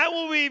 and I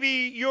will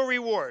be your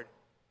reward.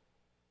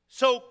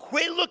 So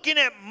quit looking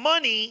at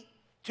money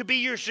to be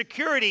your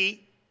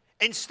security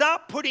and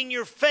stop putting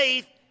your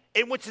faith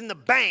in what's in the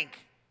bank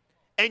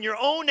and your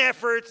own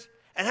efforts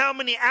and how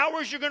many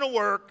hours you're going to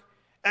work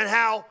and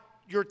how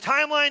your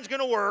timeline's going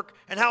to work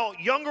and how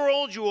young or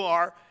old you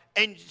are,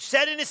 and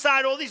setting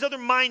aside all these other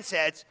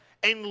mindsets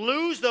and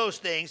lose those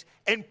things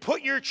and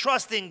put your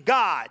trust in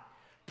God.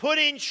 Put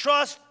in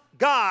trust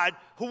God,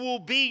 who will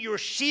be your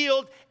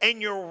shield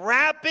and your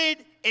rapid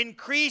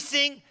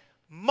increasing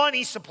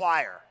money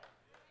supplier.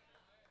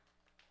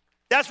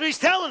 That's what he's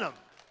telling them.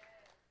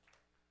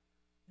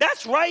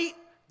 That's right.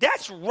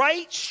 That's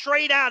right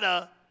straight out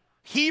of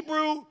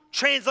Hebrew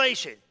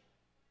translation.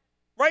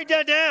 Write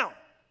that down.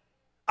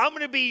 I'm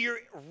going to be your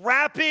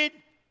rapid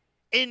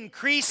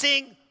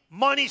increasing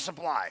money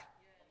supply.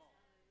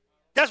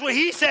 That's what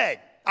he said.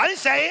 I didn't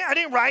say it. I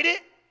didn't write it.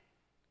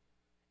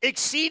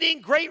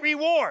 Exceeding great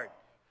reward.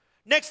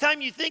 Next time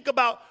you think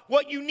about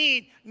what you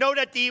need, know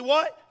that the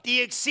what?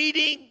 The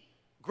exceeding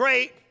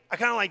great, I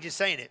kind of like just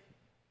saying it,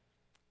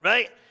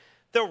 right?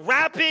 The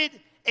rapid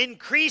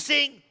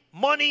increasing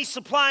money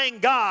supplying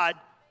God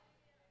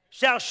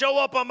shall show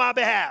up on my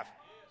behalf.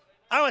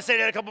 I want to say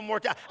that a couple more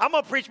times. I'm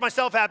going to preach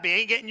myself happy. I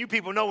ain't getting you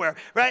people nowhere,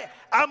 right?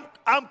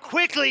 I'm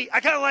quickly, I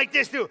kind of like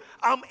this too.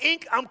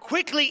 I'm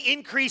quickly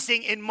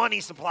increasing in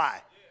money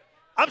supply.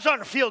 I'm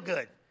starting to feel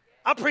good.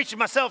 I'm preaching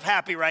myself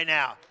happy right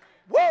now.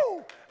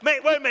 Woo! Wait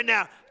a minute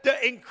now.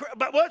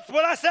 But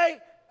what I say?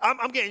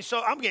 I'm getting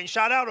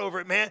shot out over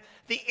it, man.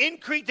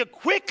 The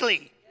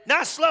quickly,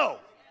 not slow.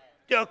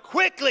 The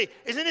quickly,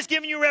 isn't this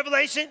giving you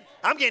revelation?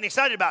 I'm getting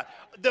excited about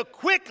it. The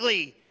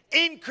quickly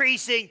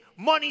increasing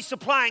money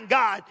supplying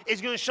God is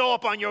going to show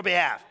up on your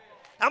behalf.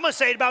 I'm going to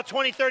say it about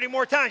 20, 30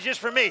 more times just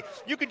for me.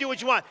 You can do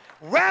what you want.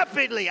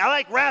 Rapidly. I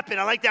like rapid.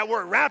 I like that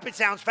word. Rapid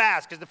sounds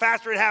fast because the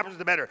faster it happens,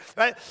 the better.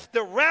 Right?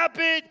 The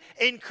rapid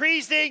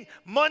increasing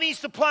money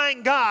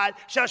supplying God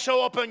shall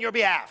show up on your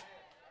behalf.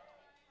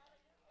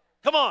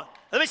 Come on.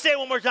 Let me say it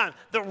one more time.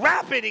 The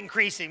rapid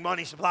increasing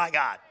money supply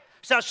God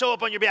shall show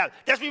up on your behalf.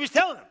 That's what he was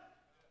telling them.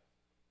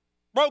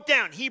 Broke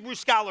down. Hebrew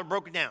scholar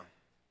broke it down.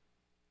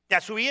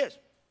 That's who he is.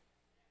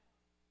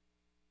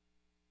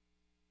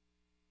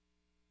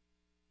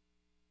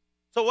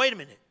 So wait a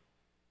minute.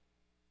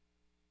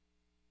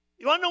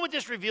 You want to know what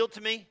this revealed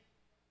to me?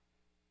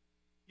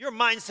 Your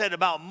mindset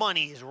about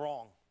money is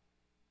wrong.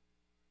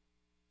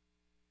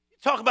 You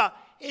talk about,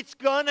 it's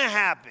going to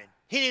happen.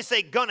 He didn't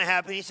say going to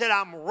happen. He said,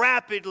 I'm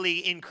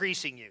rapidly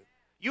increasing you.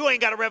 You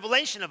ain't got a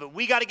revelation of it.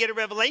 We got to get a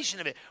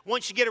revelation of it.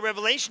 Once you get a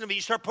revelation of it,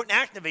 you start putting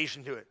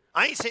activation to it.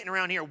 I ain't sitting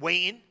around here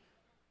waiting.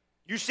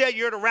 You said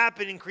you're the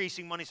rapid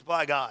increasing money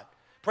supply God.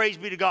 Praise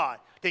be to God.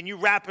 Then you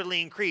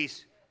rapidly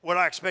increase what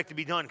I expect to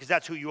be done, because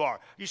that's who you are.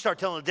 You start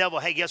telling the devil,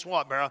 hey, guess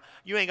what, bro?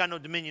 You ain't got no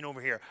dominion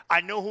over here.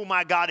 I know who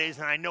my God is,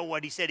 and I know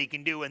what he said he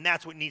can do, and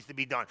that's what needs to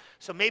be done.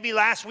 So maybe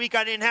last week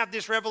I didn't have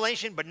this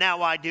revelation, but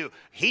now I do.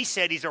 He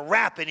said he's a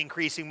rapid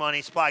increasing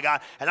money supply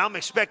God, and I'm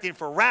expecting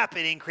for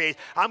rapid increase.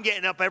 I'm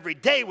getting up every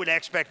day with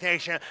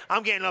expectation.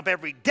 I'm getting up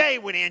every day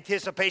with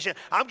anticipation.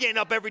 I'm getting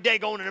up every day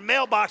going to the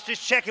mailbox,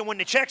 just checking when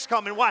the check's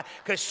coming. Why?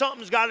 Because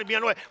something's got to be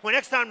on the way. When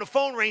next time the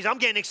phone rings, I'm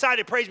getting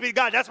excited. Praise be to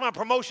God. That's my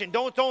promotion.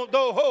 Don't, don't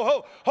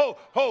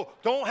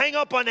hang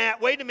up on that.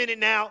 Wait a minute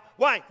now.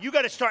 Why? You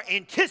got to start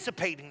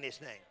anticipating this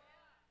thing.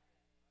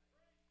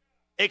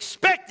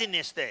 Expecting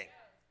this thing.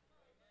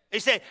 They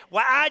say,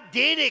 well, I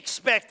did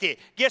expect it.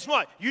 Guess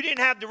what? You didn't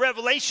have the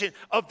revelation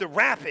of the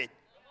rapid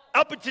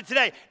up until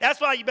today. That's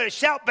why you better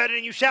shout better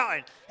than you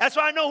shouting. That's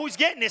why I know who's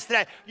getting this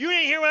today. You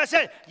didn't hear what I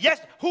said.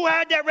 Yes, who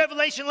had that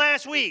revelation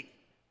last week?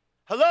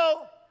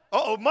 Hello?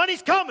 Uh-oh,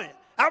 money's coming.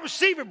 I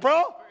receive it,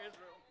 bro.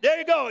 There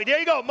you go. There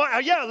you go.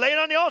 Yeah, lay it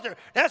on the altar.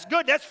 That's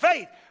good. That's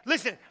faith.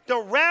 Listen, the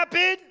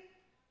rapid,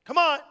 come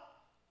on,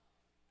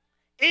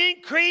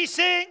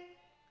 increasing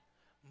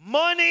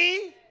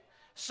money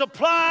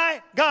supply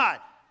God.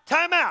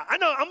 Time out. I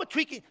know I'm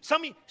tweaking.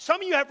 Some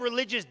of you have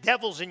religious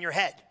devils in your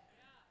head.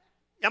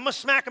 I'm going to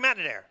smack them out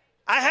of there.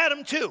 I had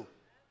them too.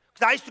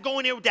 Because I used to go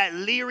in there with that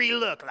leery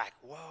look, like,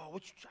 whoa,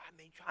 what you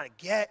trying to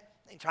get?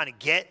 I ain't trying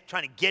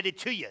to get it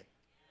to you.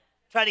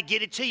 Trying to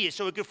get it to you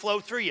so it could flow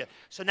through you.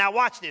 So now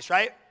watch this,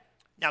 right?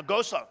 Now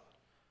go slow.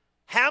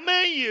 How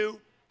many of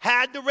you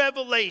had the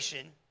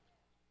revelation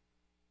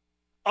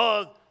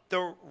of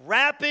the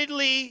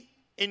rapidly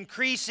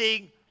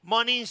increasing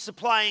money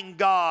supplying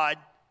God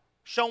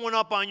showing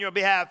up on your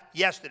behalf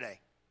yesterday?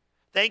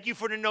 Thank you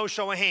for the no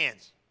show of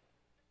hands.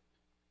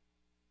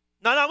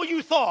 Not what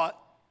you thought,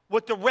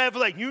 what the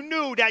revelation. You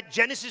knew that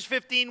Genesis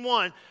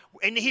 15:1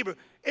 in the Hebrew.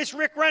 It's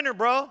Rick Renner,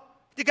 bro.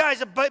 The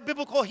guy's a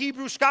biblical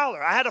Hebrew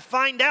scholar. I had to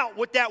find out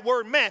what that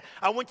word meant.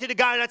 I went to the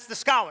guy that's the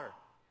scholar.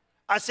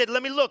 I said,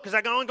 let me look, because I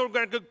can only go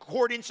to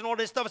concordance and all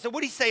this stuff. I said, what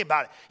did he say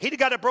about it? He the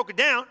guy that broke it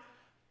down.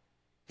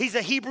 He's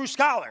a Hebrew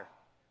scholar.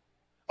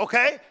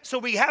 Okay? So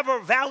we have our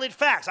valid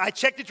facts. I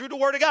checked it through the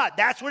Word of God.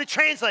 That's what it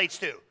translates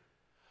to.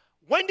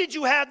 When did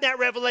you have that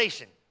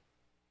revelation?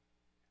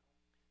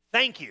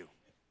 Thank you.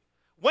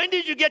 When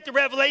did you get the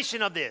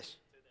revelation of this?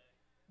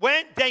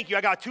 When? Thank you.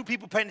 I got two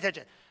people paying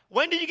attention.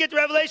 When did you get the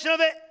revelation of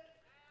it?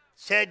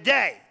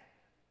 Today.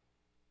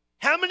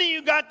 How many of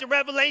you got the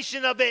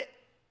revelation of it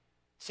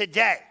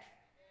today?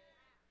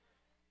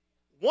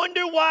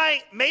 Wonder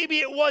why maybe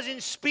it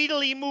wasn't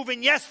speedily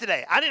moving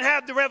yesterday. I didn't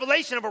have the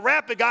revelation of a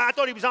rapid guy. I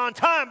thought he was on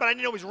time, but I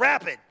didn't know he was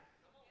rapid.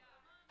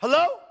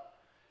 Hello?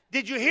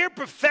 Did you hear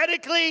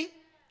prophetically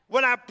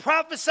when I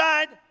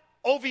prophesied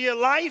over your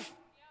life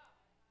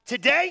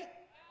today?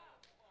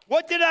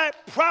 What did I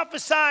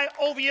prophesy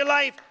over your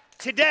life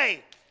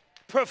today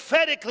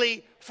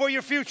prophetically for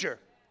your future?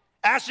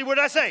 Ashley, what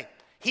did I say?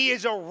 He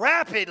is a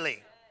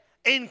rapidly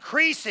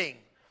increasing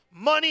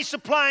money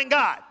supplying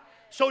God.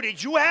 So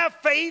did you have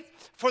faith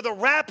for the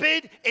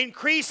rapid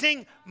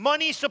increasing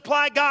money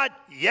supply God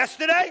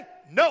yesterday?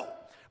 No.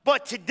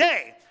 But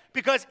today,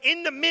 because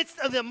in the midst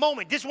of the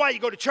moment, this is why you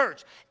go to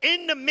church.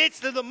 In the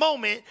midst of the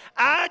moment,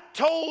 I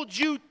told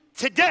you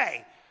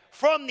today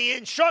from the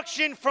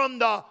instruction from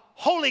the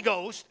Holy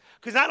Ghost,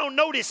 because I don't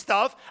know this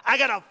stuff. I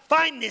got to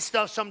find this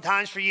stuff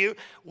sometimes for you.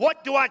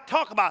 What do I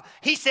talk about?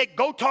 He said,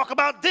 go talk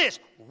about this.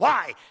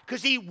 Why?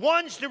 Because he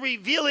wants to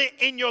reveal it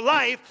in your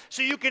life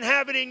so you can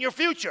have it in your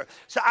future.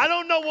 So I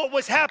don't know what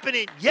was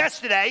happening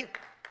yesterday.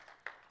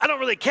 I don't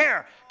really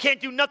care.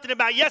 Can't do nothing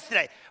about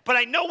yesterday. But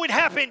I know what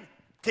happened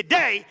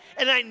today,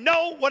 and I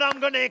know what I'm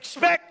going to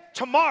expect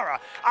tomorrow.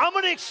 I'm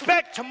going to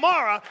expect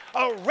tomorrow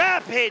a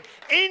rapid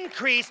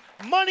increase,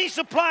 money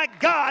supply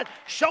God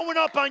showing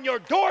up on your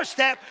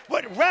doorstep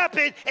with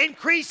rapid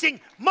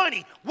increasing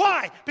money.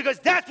 Why? Because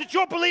that's what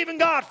you're believing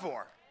God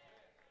for.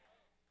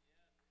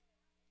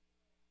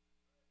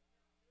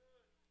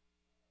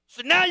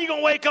 So now you're going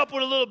to wake up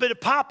with a little bit of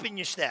pop in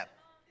your step.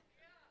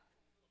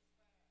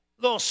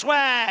 A little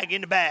swag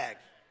in the bag.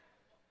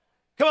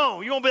 Come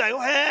on, you're going to be like,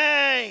 oh,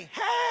 hey.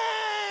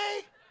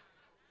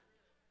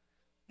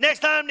 Next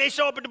time they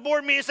show up at the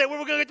board meeting and say, where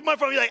we're going to get the money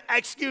from, you're like,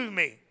 excuse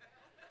me,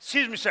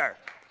 sir.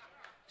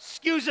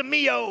 Excuse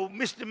me,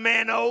 Mr.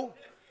 Mano.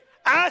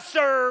 I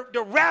serve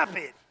the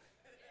rapid.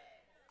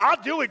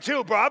 I'll do it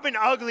too, bro. I've been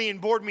ugly in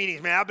board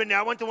meetings, man.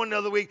 I went to one the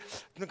other week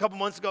a couple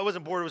months ago. I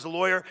wasn't bored. It was a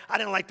lawyer. I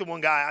didn't like the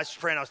one guy. I was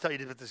afraid I was telling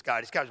you about this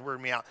guy. This guy was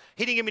weirding me out.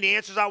 He didn't give me the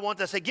answers I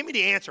wanted. I said, give me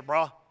the answer,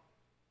 bro.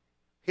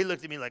 He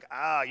looked at me like,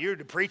 you're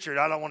the preacher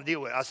that I don't want to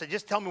deal with. I said,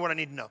 just tell me what I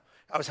need to know.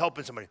 I was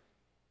helping somebody.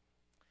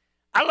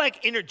 I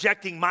like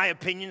interjecting my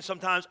opinion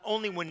sometimes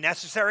only when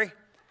necessary.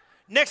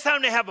 Next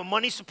time they have a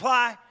money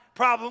supply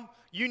problem,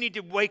 you need to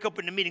wake up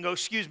in the meeting and go,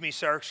 excuse me,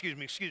 sir, excuse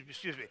me.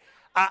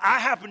 I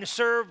happen to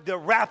serve the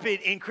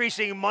rapid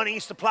increasing money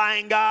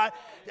supplying God.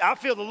 I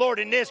feel the Lord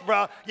in this,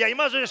 bro. Yeah, you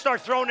might as well just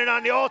start throwing it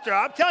on the altar.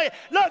 I'm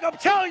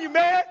telling you,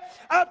 man.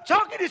 I'm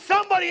talking to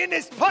somebody in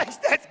this place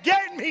that's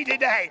getting me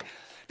today.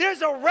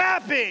 There's a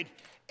rapid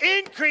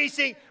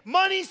increasing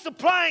money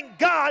supplying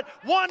God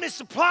wanting to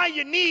supply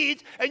your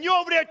needs, and you're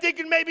over there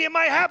thinking maybe it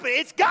might happen.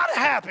 It's got to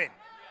happen.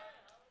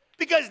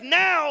 Because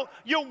now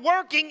you're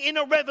working in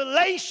a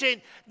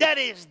revelation that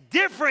is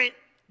different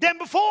than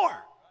before.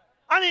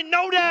 I didn't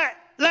know that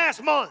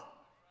last month.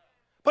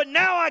 But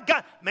now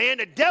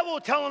the devil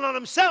telling on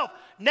himself.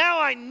 Now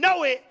I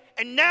know it,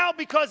 and now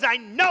because I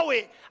know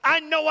it, I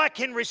know I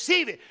can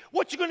receive it.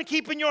 What you going to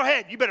keep in your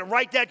head? You better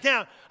write that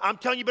down. I'm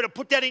telling you, better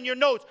put that in your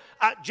notes.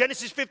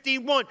 Genesis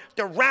 15:1,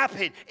 the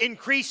rapid,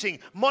 increasing,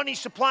 money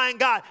supplying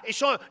God. It's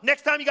showing.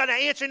 Next time you got an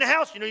answer in the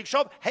house, you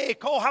show up, hey,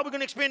 Cole, how are we going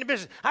to expand the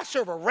business? I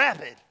serve a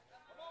rapid,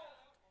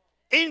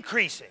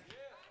 increasing,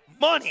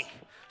 money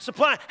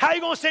supplying. How are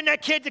you going to send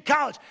that kid to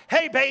college?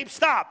 Hey, babe,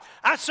 stop.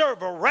 I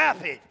serve a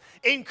rapid,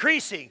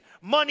 increasing,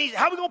 money.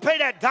 How are we going to pay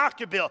that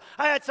doctor bill?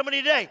 I had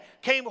somebody today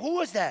came. Who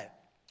was that?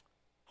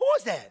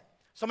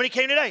 Somebody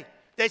came today.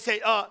 They say,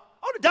 the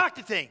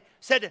doctor thing.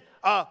 said,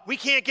 we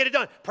can't get it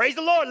done. Praise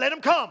the Lord, let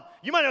him come.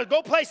 You might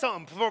go play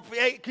something.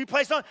 Hey, can you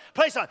play something?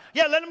 Play something.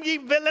 Yeah, let him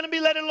be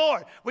led in the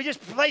Lord. We just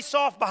play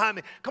soft behind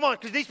me. Come on,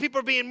 because these people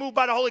are being moved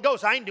by the Holy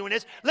Ghost. I ain't doing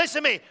this.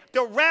 Listen to me.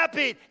 The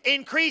rapid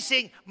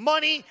increasing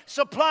money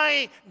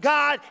supplying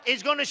God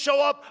is going to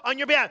show up on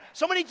your behalf.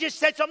 Somebody just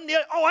said something.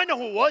 Oh, I know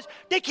who it was.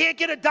 They can't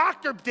get a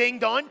doctor thing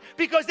done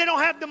because they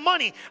don't have the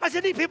money. I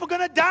said, these people are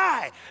going to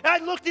die. And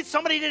I looked at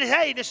somebody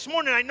today, this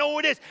morning. I know who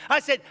it is. I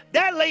said,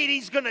 that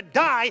lady's going to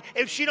die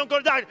if she don't go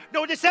to the doctor.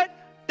 Know what they said?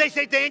 They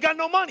say they ain't got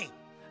no money.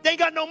 They ain't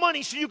got no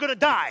money, so you're going to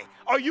die.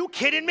 Are you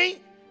kidding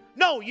me?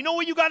 No, you know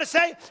what you got to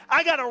say?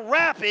 I got a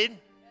rapid,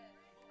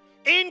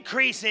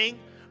 increasing,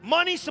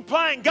 money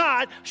supplying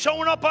God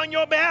showing up on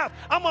your behalf.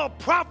 I'm going to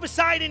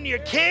prophesy it into your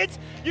kids.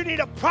 You need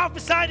to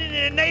prophesy it into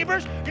your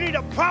neighbors. You need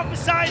to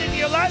prophesy it into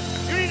your life.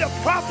 You need to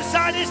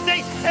prophesy this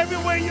thing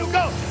everywhere you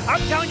go. I'm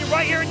telling you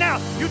right here and now.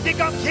 You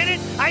think I'm kidding?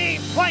 I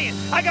ain't playing.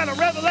 I got a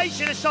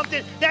revelation of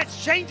something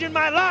that's changing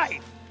my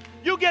life.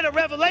 You get a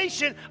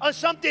revelation of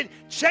something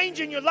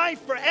changing your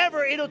life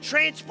forever, it'll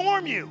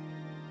transform you.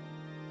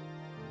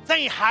 This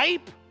ain't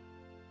hype.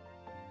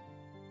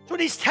 That's what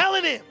he's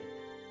telling him.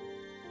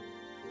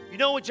 You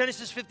know what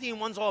Genesis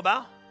 15:1's all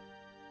about?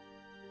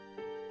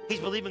 He's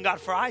believing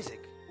God for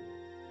Isaac.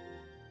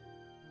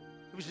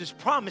 It was his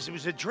promise. It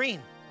was a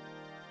dream.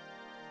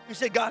 He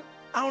said, God,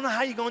 I don't know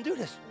how you're going to do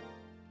this.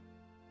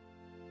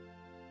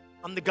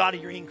 I'm the God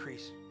of your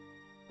increase.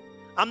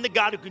 I'm the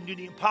God who can do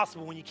the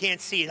impossible. When you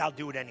can't see it, I'll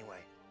do it anyway.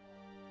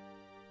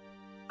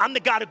 I'm the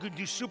God who can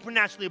do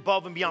supernaturally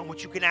above and beyond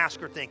what you can ask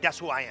or think. That's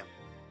who I am.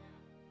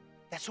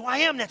 That's who I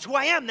am. That's who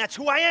I am. That's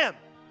who I am.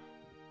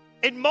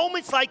 In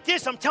moments like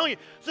this, I'm telling you,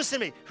 listen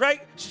to me, right?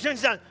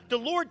 The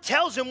Lord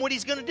tells him what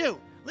he's going to do.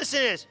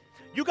 Listen to this.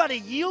 You got to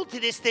yield to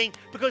this thing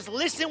because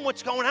listen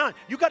what's going on.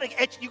 You got to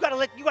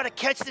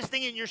catch this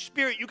thing in your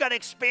spirit. You got to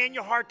expand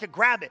your heart to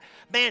grab it.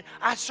 Man,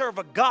 I serve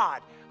a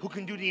God who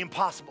can do the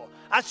impossible.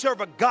 I serve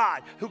a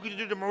God who can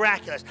do the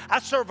miraculous. I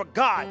serve a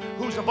God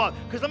who's above.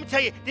 Because let me tell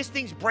you, this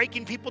thing's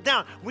breaking people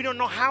down. We don't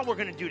know how we're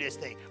going to do this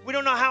thing. We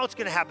don't know how it's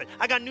going to happen.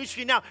 I got news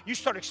for you now. You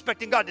start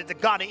expecting God that the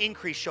God of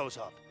increase shows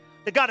up.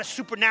 The God of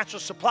supernatural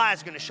supply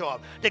is going to show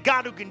up. The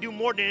God who can do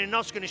more than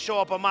enough is going to show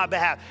up on my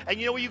behalf. And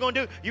you know what you're going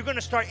to do? You're going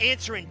to start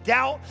answering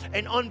doubt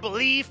and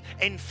unbelief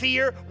and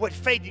fear with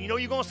faith. And you know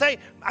what you're going to say?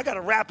 I got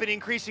a rapid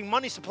increasing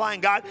money supplying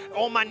God.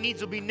 All my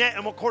needs will be met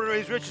and according to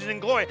his riches and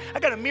glory.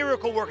 I got a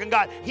miracle working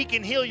God. He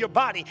can heal your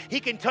body. He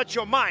can touch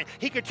your mind.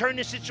 He can turn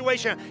this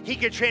situation. He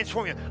can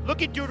transform you.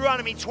 Look at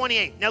Deuteronomy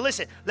 28. Now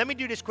listen, let me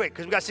do this quick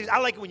because we got 6. I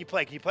like it when you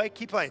play. Can you play?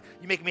 Keep playing.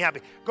 You're making me happy.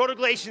 Go to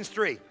Galatians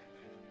 3.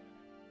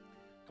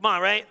 Come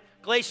on, right?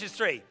 Galatians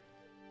 3.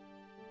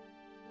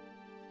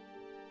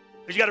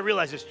 Because you got to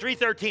realize this.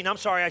 3:13. I'm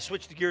sorry, I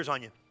switched the gears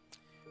on you.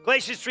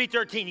 Galatians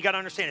 3:13. You got to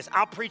understand this.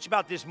 I'll preach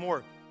about this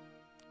more.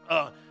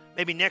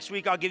 Maybe next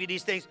week I'll give you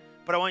these things.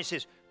 But I want you to see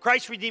this.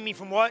 Christ redeemed me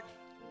from what?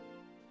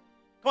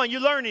 Come on, you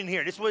learn in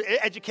here. This is what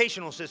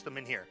educational system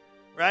in here,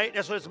 right?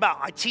 That's what it's about.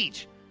 I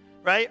teach,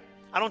 right?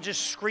 I don't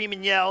just scream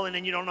and yell and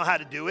then you don't know how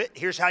to do it.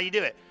 Here's how you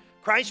do it.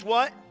 Christ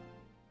what?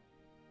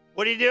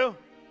 What did he do?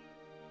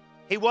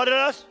 He whatted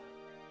us?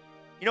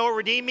 You know what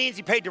redeem means?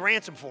 He paid the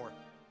ransom for it.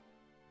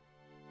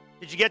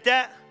 Did you get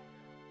that?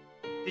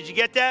 Did you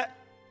get that?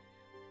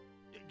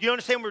 Do you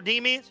understand what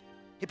redeem means?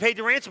 He paid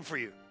the ransom for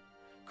you.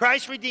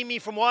 Christ redeemed me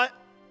from what?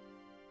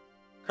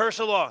 Curse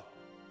of the law.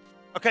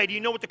 Okay, do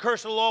you know what the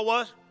curse of the law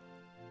was?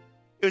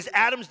 It was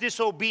Adam's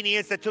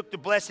disobedience that took the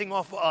blessing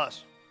off of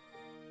us.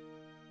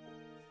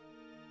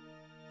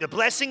 The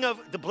blessing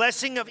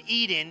of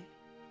Eden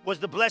was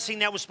the blessing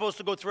that was supposed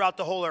to go throughout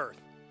the whole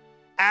earth.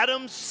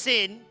 Adam's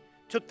sin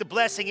took the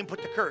blessing and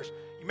put the curse.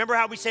 You remember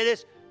how we say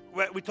this?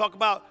 We talk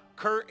about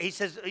curse. He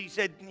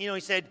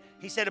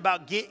said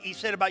about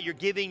your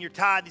giving, your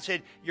tithe. He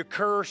said you're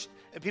cursed,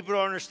 and people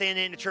don't understand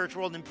it in the church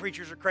world. And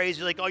preachers are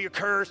crazy, like, oh, you're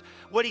cursed.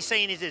 What he's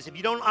saying is this: if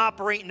you don't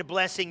operate in the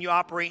blessing, you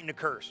operate in the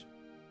curse.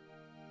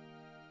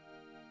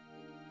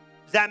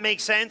 Does that make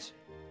sense?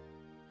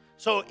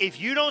 So if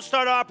you don't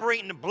start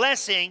operating the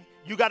blessing,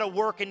 you got to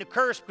work in the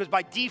curse because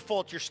by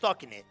default you're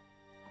stuck in it.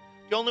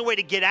 The only way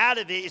to get out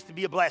of it is to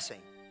be a blessing.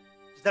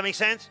 Does that make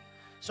sense?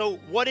 So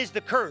what is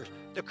the curse?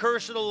 The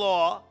curse of the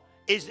law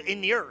is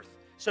in the earth.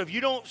 So if you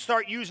don't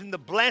start using the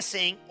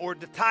blessing or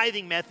the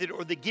tithing method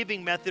or the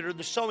giving method or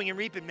the sowing and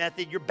reaping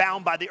method, you're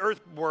bound by the earth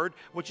word,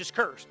 which is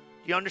cursed.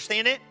 Do you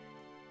understand it?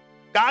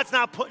 God's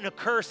not putting a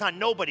curse on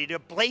nobody. The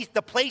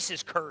place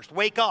is cursed.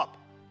 Wake up.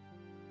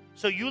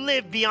 So you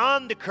live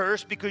beyond the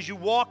curse because you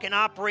walk and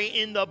operate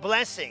in the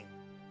blessing.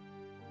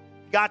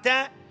 Got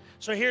that?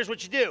 So here's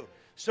what you do.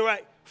 So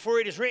right.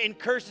 For it is written,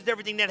 cursed is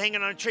everything that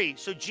hangeth on a tree.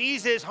 So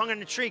Jesus hung on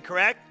the tree,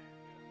 correct?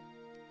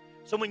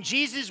 So when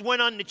Jesus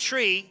went on the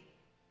tree,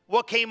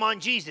 what came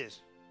on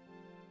Jesus?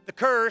 The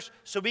curse,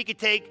 so we could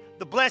take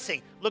the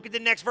blessing. Look at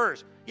the next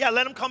verse. Yeah,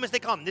 let them come as they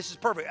come. This is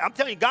perfect. I'm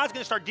telling you, God's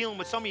going to start dealing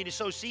with some of you to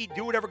sow seed.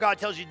 Do whatever God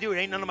tells you to do. It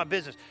ain't none of my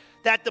business.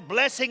 That the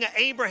blessing of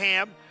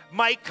Abraham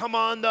might come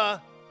on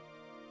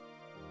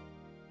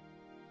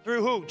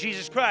through who?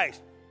 Jesus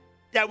Christ.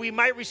 that we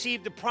might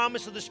receive the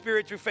promise of the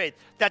Spirit through faith.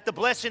 That the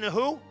blessing of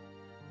who?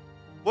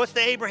 What's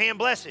the Abraham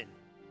blessing?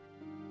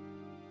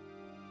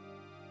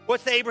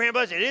 What's the Abraham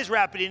blessing? It is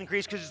rapid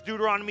increase because it's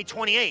Deuteronomy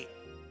 28.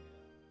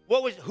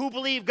 Who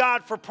believed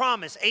God for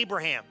promise?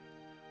 Abraham.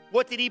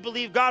 What did he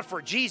believe God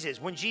for?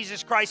 Jesus. When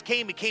Jesus Christ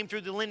came, he came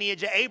through the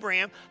lineage of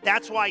Abraham.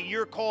 That's why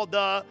you're called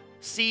the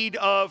seed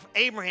of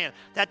Abraham.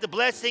 That the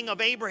blessing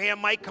of Abraham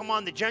might come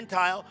on the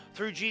Gentile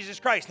through Jesus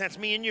Christ. That's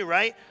me and you,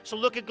 right? So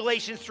look at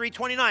Galatians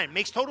 3:29.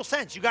 Makes total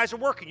sense. You guys are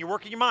working. You're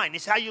working your mind.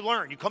 This is how you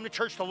learn. You come to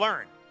church to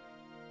learn.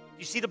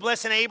 You see the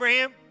blessing of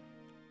Abraham?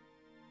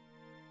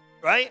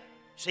 Right?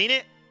 Seen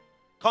it?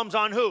 Comes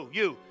on who?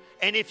 You.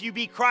 And if you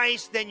be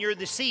Christ, then you're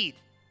the seed.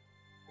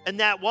 And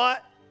that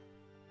what?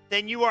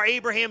 Then you are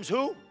Abraham's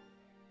who?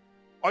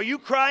 Are you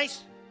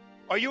Christ?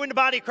 Are you in the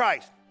body of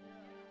Christ?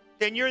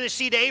 Then you're the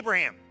seed of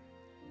Abraham.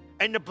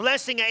 And the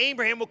blessing of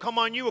Abraham will come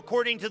on you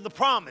according to the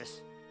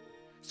promise.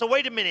 So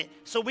wait a minute.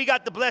 So we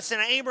got the blessing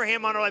of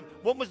Abraham on our life.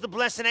 What was the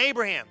blessing of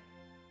Abraham?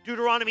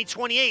 Deuteronomy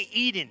 28,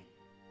 Eden.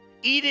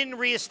 Eden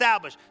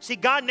reestablished. See,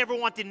 God never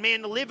wanted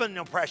man to live in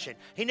oppression.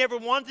 He never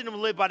wanted him to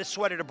live by the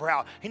sweat of the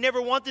brow. He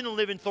never wanted him to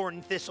live in thorn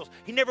and thistles.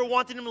 He never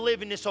wanted him to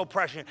live in this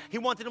oppression. He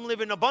wanted him to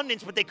live in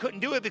abundance, but they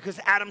couldn't do it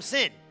because Adam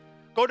sinned.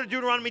 Go to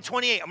Deuteronomy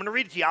 28. I'm going to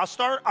read it to you.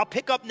 I'll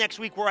pick up next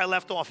week where I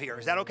left off here.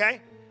 Is that okay?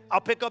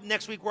 I'll pick up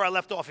next week where I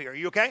left off here. Are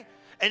you okay?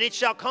 And it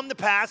shall come to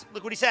pass,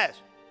 look what he says.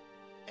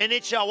 And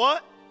it shall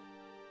what?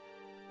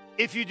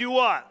 If you do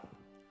what?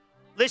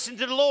 Listen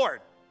to the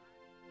Lord.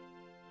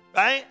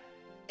 Right?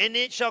 And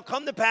it shall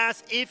come to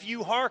pass, if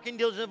you hearken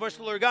diligently to the voice of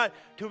the Lord God,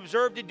 to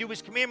observe to do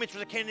his commandments,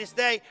 which I can this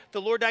day,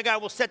 the Lord thy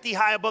God will set thee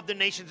high above the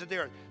nations of the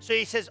earth. So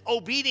he says,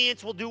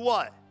 obedience will do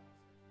what?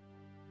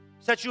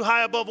 Set you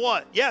high above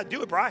what? Yeah,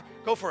 do it, Brian.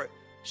 Go for it.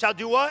 Shall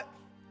do what?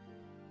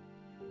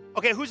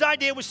 Okay, whose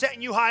idea was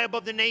setting you high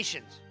above the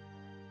nations?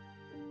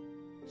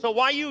 So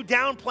why are you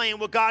downplaying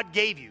what God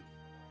gave you?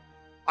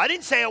 I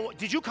didn't say,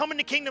 did you come in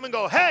the kingdom and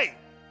go, hey,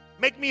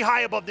 make me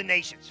high above the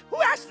nations?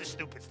 Who asked this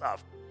stupid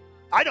stuff?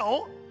 I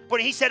don't. But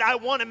he said, I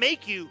want to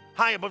make you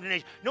high above the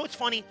nation. You know what's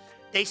funny?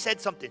 They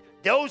said something.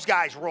 Those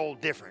guys roll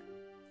different.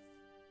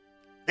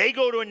 They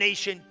go to a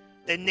nation,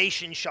 the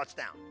nation shuts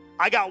down.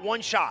 I got one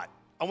shot.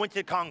 I went to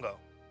the Congo.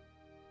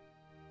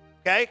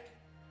 Okay?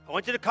 I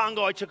went to the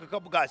Congo. I took a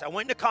couple guys. I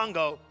went to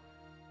Congo,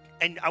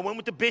 and I went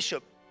with the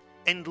bishop,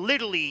 and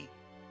literally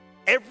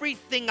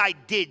everything I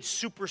did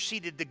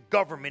superseded the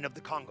government of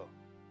the Congo.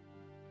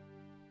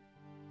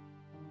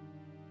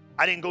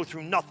 I didn't go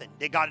through nothing.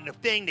 They got in the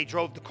thing, they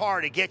drove the car,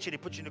 they get you, they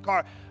put you in the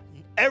car.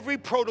 Every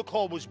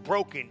protocol was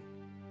broken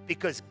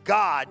because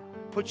God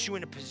puts you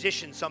in a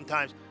position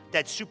sometimes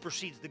that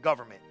supersedes the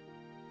government.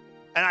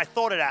 And I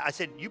thought of that. I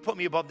said, you put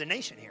me above the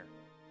nation here.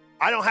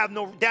 I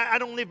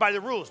don't live by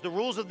the rules. The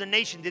rules of the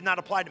nation did not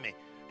apply to me.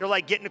 They're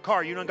like, get in the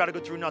car. You don't got to go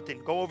through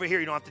nothing. Go over here.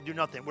 You don't have to do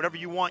nothing. Whatever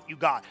you want, you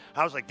got.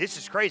 I was like, this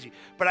is crazy.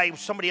 But I was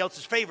somebody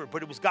else's favorite,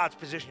 but it was God's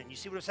position. You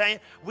see what I'm saying?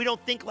 We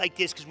don't think like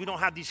this because we don't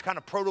have these kind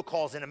of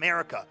protocols in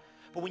America.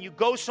 But when you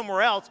go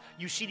somewhere else,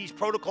 you see these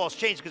protocols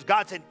change because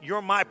God said,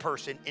 you're my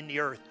person in the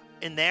earth.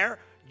 In there,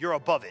 you're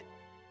above it.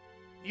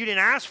 You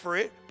didn't ask for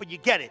it, but you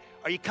get it.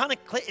 Are you kind of,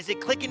 is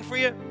it clicking for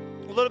you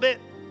a little bit?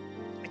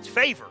 It's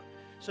favor.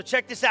 So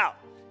check this out,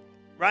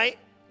 right?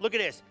 Look at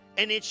this.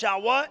 And it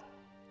shall what?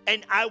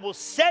 And I will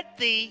set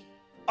thee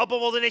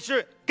above all the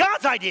nations.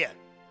 God's idea.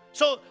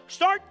 So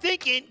start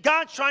thinking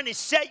God's trying to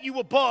set you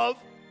above.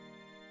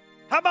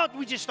 How about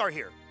we just start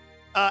here?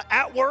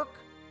 At work,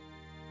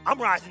 I'm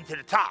rising to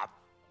the top.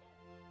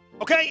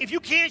 Okay, if you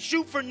can't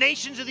shoot for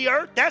nations of the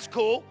earth, that's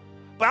cool.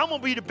 But I'm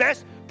going to be the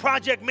best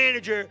project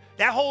manager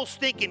that whole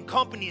stinking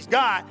company's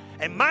got.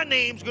 And my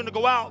name's going to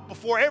go out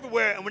before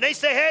everywhere. And when they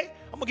say, hey,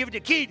 I'm going to give it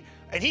to Keith.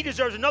 And he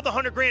deserves another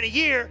 $100,000 a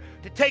year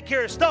to take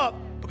care of stuff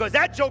because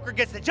that joker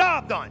gets the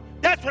job done.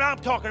 That's what I'm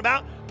talking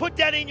about. Put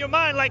that in your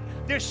mind like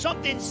there's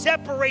something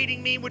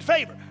separating me with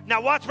favor.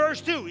 Now watch verse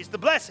 2. It's the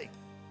blessing.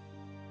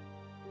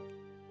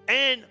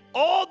 And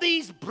all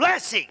these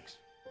blessings,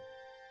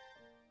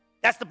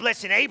 that's the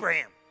blessing of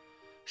Abraham,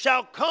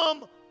 shall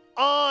come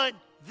on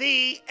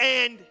thee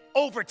and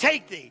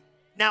overtake thee.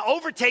 Now,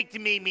 overtake to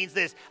me means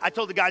this. I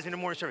told the guys in the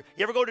morning service,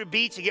 you ever go to the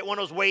beach and get one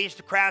of those waves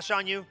to crash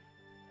on you?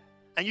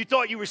 And you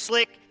thought you were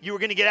slick, you were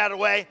going to get out of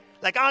the way?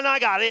 Like, oh, no, I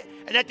got it.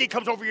 And that thing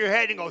comes over your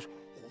head and goes,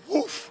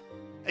 woof.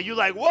 And you're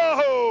like,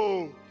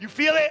 whoa. You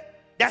feel it?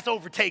 That's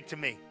overtake to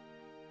me.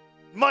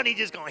 Money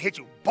just going to hit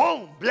you.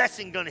 Boom.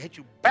 Blessing going to hit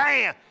you.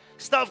 Bam.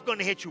 Stuff going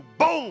to hit you.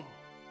 Boom.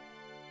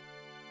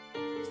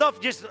 Stuff,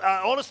 just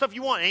all the stuff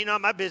you want. Ain't not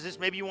my business.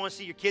 Maybe you want to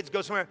see your kids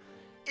go somewhere.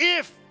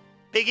 If,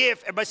 big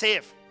if, everybody say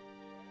if.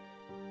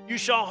 You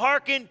shall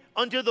hearken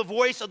unto the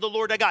voice of the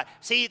Lord thy God.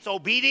 See, it's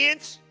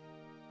obedience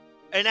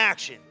and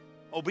action.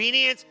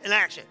 Obedience and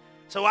action.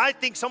 So I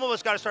think some of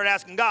us got to start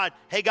asking God,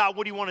 hey, God,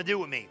 what do you want to do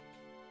with me?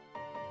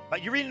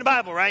 But you're reading the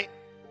Bible, right?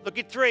 Look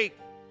at 3.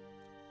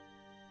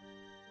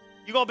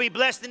 You're going to be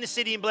blessed in the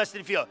city and blessed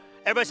in the field.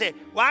 Everybody say,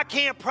 well, I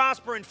can't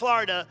prosper in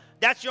Florida.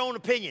 That's your own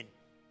opinion.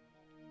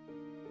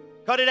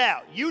 Cut it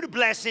out. You the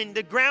blessing.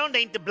 The ground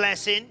ain't the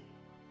blessing.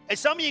 And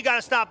some of you got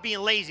to stop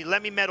being lazy.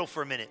 Let me meddle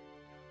for a minute.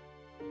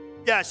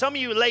 Yeah, some of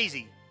you are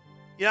lazy.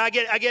 You know, I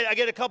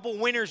get a couple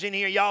winners in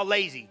here. Y'all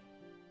lazy.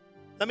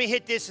 Let me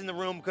hit this in the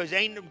room because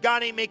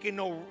God ain't making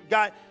no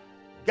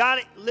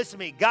listen to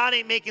me. God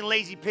ain't making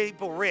lazy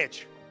people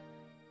rich.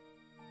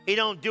 He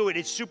don't do it.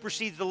 It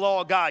supersedes the law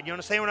of God. You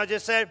understand what I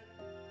just said?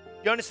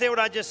 You understand what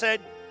I just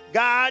said?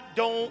 God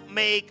don't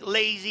make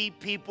lazy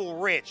people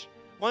rich.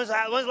 When's the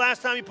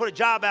last time you put a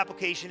job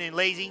application in,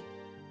 lazy?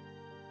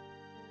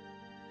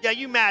 Yeah,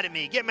 you mad at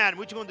me. Get mad at me.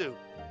 What you gonna do?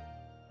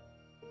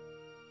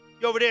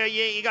 You over there,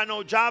 you got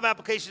no job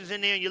applications in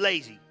there and you're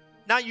lazy.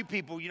 Not you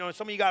people. You know,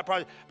 some of you got a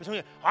project, but some of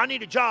you, I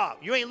need a job.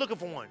 You ain't looking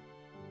for one.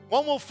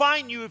 One will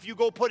find you if you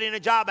go put in a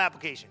job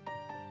application.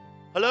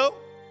 Hello?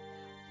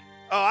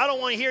 Oh, I don't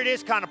want to hear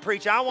this kind of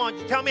preaching. I want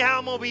you to tell me how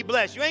I'm going to be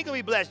blessed. You ain't going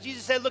to be blessed.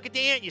 Jesus said, look at the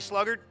ant, you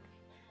sluggard.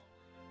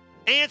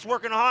 Ant's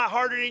working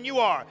harder than you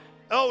are.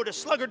 Oh, the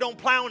sluggard don't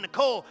plow in the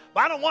coal,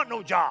 but I don't want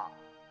no job.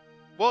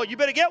 Well, you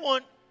better get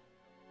one.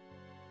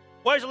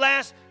 Where's the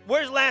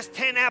last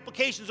 10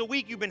 applications a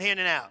week you've been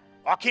handing out?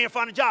 Oh, I can't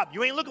find a job.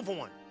 You ain't looking for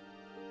one.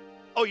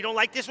 Oh, you don't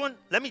like this one?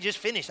 Let me just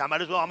finish. I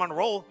might as well. I'm on a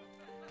roll.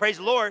 Praise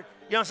the Lord.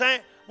 You know what I'm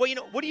saying? Well, you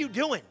know, what are you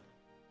doing?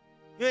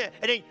 Yeah.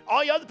 And then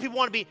all the other people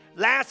want to be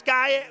last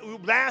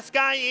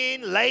guy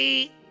in,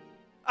 late.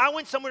 I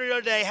went somewhere the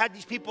other day, had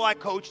these people I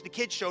coached. The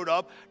kid showed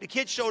up.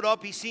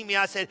 He seen me.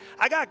 I said,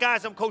 I got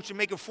guys I'm coaching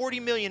making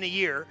 $40 million a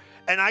year,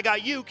 and I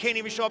got you can't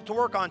even show up to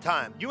work on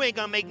time. You ain't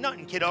going to make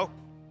nothing, kiddo.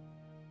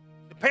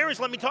 The parents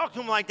let me talk to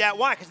them like that.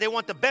 Why? Because they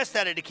want the best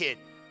out of the kid.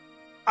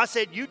 I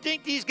said, you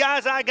think these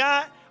guys I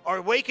got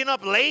are waking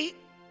up late,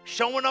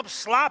 showing up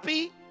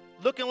sloppy,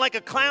 looking like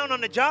a clown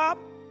on the job?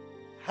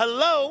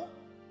 Hello?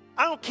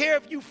 I don't care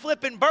if you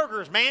flipping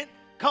burgers, man.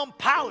 Come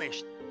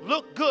polished,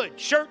 look good,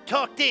 shirt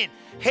tucked in,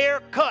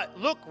 hair cut,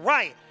 look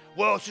right.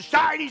 Well,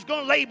 society's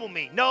going to label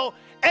me. No,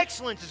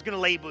 excellence is going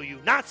to label you,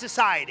 not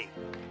society.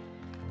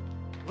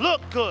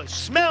 Look good,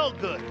 smell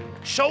good,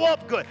 show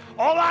up good.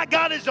 All I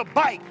got is a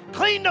bike.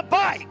 Clean the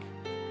bike.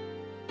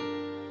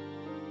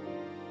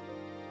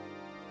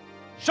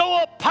 Show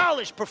up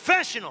polished,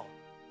 professional.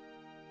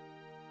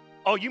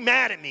 Oh, you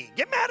mad at me.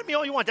 Get mad at me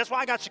all you want. That's why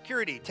I got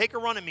security. Take a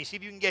run at me. See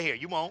if you can get here.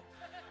 You won't.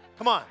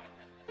 Come on.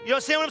 You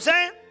understand what I'm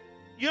saying?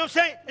 You know what I'm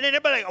saying? And then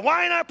everybody like,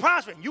 why ain't I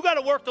prospering? You got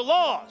to work the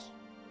laws.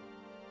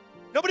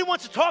 Nobody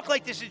wants to talk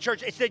like this in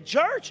church. It's the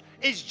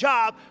church's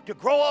job to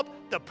grow up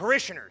the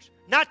parishioners,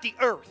 not the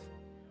earth.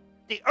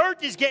 The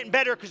earth is getting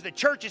better because the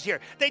church is here.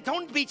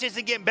 Daytona Beach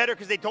isn't getting better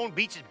because Daytona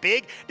Beach is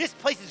big. This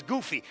place is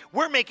goofy.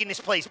 We're making this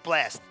place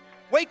blessed.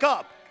 Wake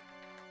up.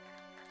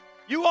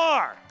 You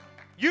are.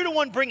 You're the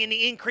one bringing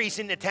the increase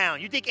into town.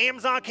 You think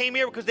Amazon came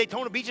here because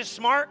Daytona Beach is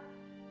smart?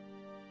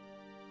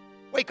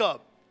 Wake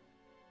up.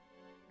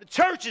 The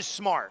church is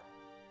smart.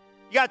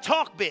 You got to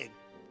talk big.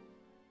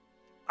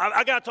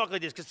 I got to talk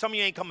like this because some of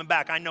you ain't coming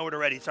back. I know it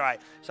already. It's all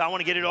right. So I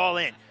want to get it all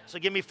in. So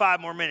give me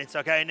 5 more minutes,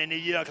 okay? And then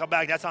you come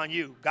back. That's on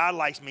you. God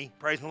likes me.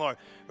 Praise the Lord.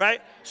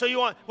 Right? So you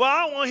want, well,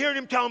 I don't want to hear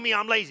them telling me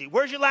I'm lazy.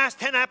 Where's your last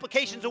 10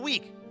 applications a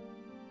week?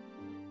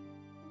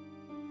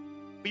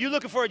 Are you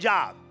looking for a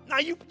job? Now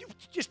you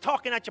just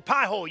talking at your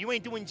pie hole. You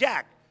ain't doing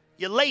jack.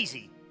 You're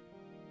lazy.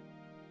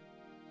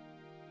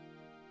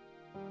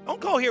 Don't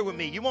go here with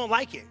me. You won't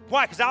like it.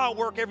 Why? Because I'll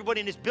outwork everybody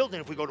in this building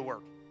if we go to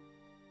work.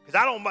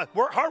 Because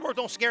hard work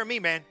don't scare me,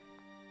 man.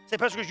 Say,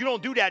 Pastor Chris, you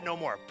don't do that no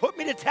more. Put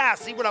me to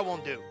task. See what I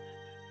won't do.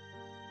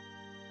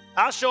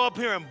 I'll show up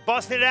here and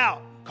bust it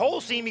out.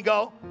 Cole see me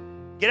go.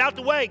 Get out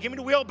the way. Give me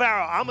the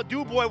wheelbarrow. I'm a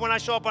do-boy when I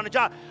show up on the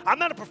job. I'm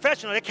not a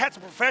professional. That cat's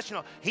a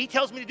professional. He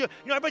tells me to do it.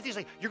 You know, everybody thinks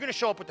like, you're going to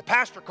show up with the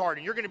pastor card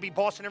and you're going to be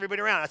bossing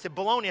everybody around. I said,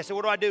 baloney. I said,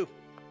 what do I do?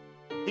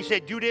 He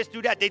said, do this,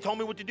 do that. They told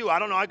me what to do. I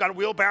don't know. I got a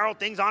wheelbarrow,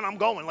 things on. I'm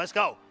going. Let's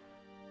go.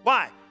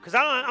 Why? Because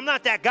I'm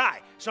not that guy.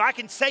 So I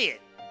can say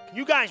it.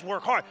 You guys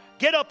work hard.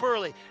 Get up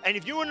early. And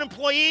if you're an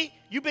employee,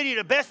 you better be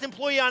the best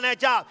employee on that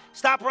job.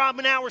 Stop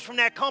robbing hours from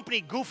that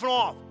company, goofing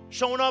off,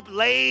 showing up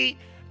late,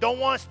 don't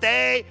want to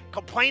stay,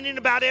 complaining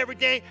about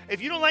everything.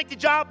 If you don't like the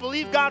job,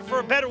 believe God for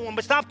a better one,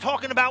 but stop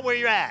talking about where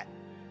you're at.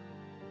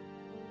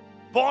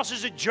 Boss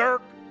is a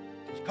jerk.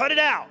 Just cut it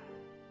out.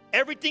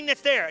 Everything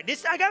that's there.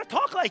 I got to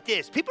talk like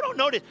this. People don't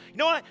know this. You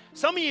know what?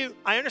 Some of you,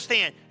 I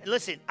understand. And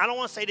listen, I don't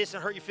want to say this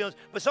and hurt your feelings,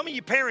 but some of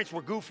you parents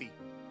were goofy.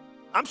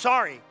 I'm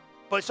sorry,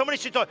 but somebody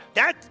should talk.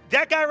 That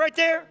guy right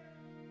there,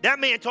 that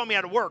man taught me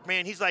how to work,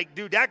 man. He's like,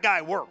 dude, that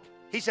guy worked.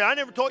 He said, I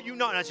never taught you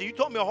nothing. I said, you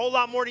taught me a whole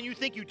lot more than you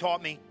think you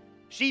taught me.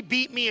 She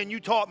beat me and you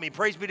taught me.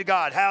 Praise be to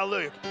God.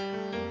 Hallelujah.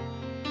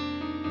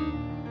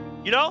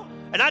 You know?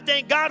 And I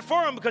thank God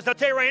for him because I'll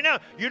tell you right now,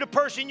 you're the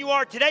person you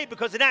are today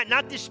because of that,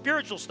 not this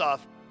spiritual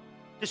stuff.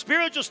 The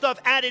spiritual stuff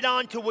added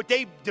on to what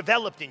they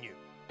developed in you.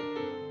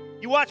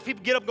 You watch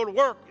people get up and go to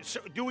work,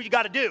 do what you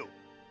got to do.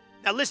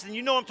 Now listen,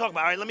 you know what I'm talking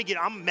about. All right,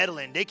 I'm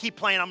meddling. They keep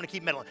playing, I'm going to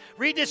keep meddling.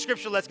 Read this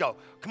scripture, let's go.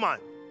 Come on.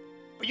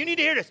 But you need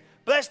to hear this.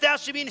 Blessed thou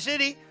shalt be in the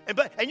city,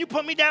 and you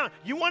put me down.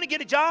 You want to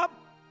get a job?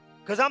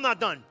 Because I'm not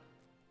done.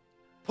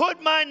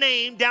 Put my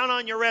name down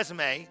on your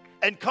resume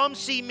and come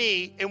see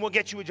me and we'll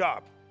get you a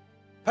job.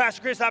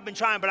 Pastor Chris, I've been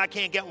trying, but I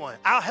can't get one.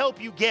 I'll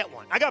help you get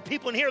one. I got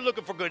people in here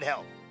looking for good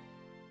help.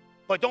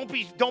 But don't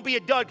be a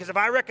dud, because if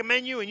I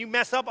recommend you and you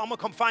mess up, I'm going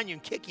to come find you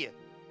and kick you.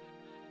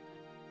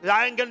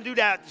 I ain't going to do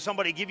that to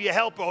somebody, give you a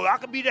helper. Oh, I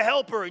could be the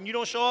helper, and you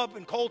don't show up,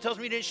 and Cole tells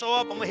me you didn't show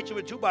up, I'm going to hit you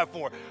with a 2x4.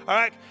 All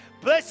right?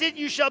 Blessed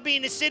you shall be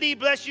in the city,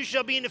 blessed you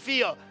shall be in the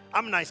field.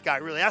 I'm a nice guy,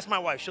 really. Ask my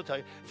wife, she'll tell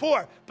you.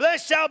 4,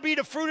 blessed shall be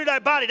the fruit of thy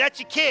body. That's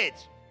your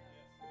kids.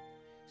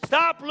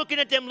 Stop looking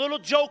at them little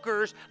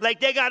jokers like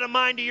they got a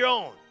mind of your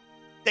own.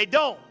 They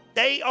don't.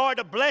 They are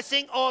the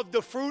blessing of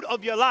the fruit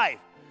of your life.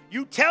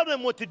 You tell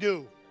them what to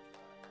do,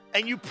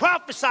 and you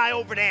prophesy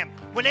over them.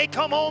 When they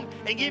come home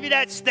and give you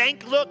that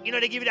stank look,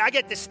 they give you I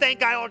get the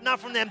stank eye, not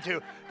from them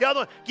too. The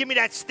other one, give me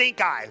that stink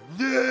eye.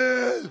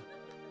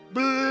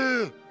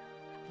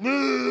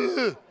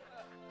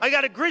 I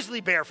got a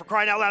grizzly bear, for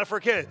crying out loud, for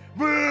a kid.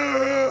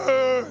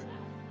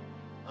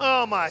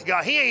 Oh my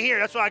God, he ain't here.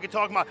 That's what I can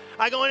talk about.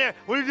 I go in there,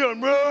 what are you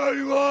doing?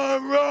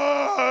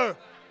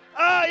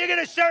 Oh, you're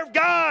going to serve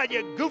God,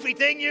 you goofy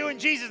thing, you, in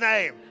Jesus'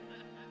 name.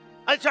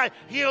 I try.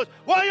 He goes,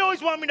 why do you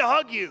always want me to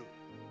hug you?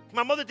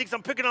 My mother thinks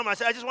I'm picking on him. I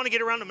said, I just want to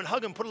get around him and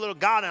hug him, put a little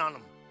God on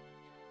him.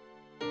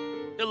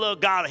 A little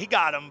God, he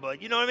got him,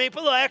 but you know what I mean?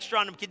 Put a little extra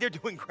on them, kid. They're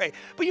doing great.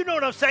 But you know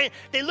what I'm saying?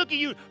 They look at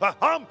you,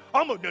 I'm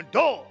an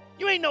adult.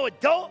 You ain't no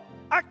adult.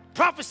 I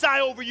prophesy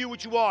over you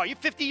what you are. You're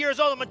 50 years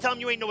old, I'm going to tell them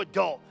you ain't no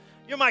adult.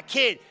 You're my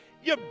kid.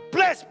 You're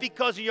blessed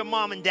because of your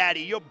mom and daddy.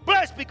 You're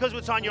blessed because of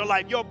what's on your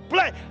life. You're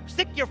blessed.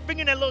 Stick your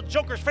finger in that little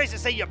joker's face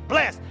and say, you're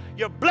blessed.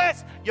 You're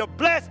blessed. You're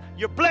blessed.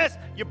 You're blessed.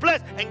 You're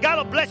blessed. And God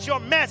will bless your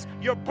mess.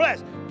 You're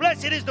blessed.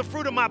 Blessed is the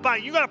fruit of my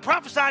body. You got to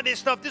prophesy this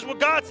stuff. This is what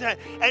God said.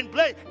 And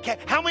bless.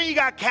 How many of you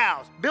got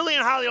cows? Billy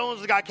and Holly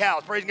owns got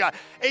cows. Praise God.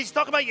 And he's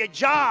talking about your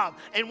job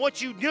and what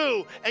you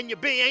do. And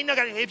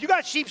if you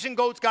got sheep and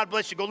goats, God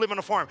bless you. Go live on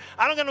a farm.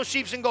 I don't got no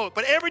sheep and goats.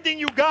 But everything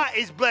you got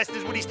is blessed,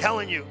 is what he's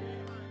telling you.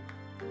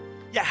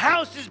 Your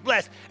house is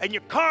blessed, and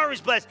your car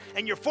is blessed,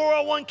 and your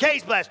 401k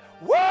is blessed.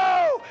 Woo!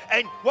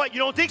 And what, you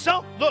don't think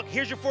so? Look,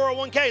 here's your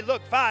 401k.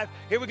 Look, 5.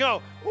 Here we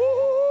go.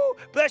 Woo!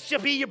 Blessed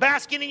shall be your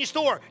basket in your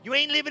store. You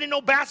ain't living in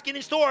no basket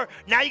in store.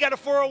 Now you got a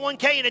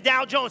 401k and a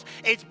Dow Jones.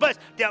 It's blessed.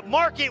 The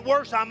market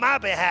works on my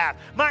behalf.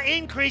 My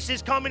increase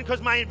is coming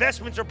because my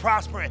investments are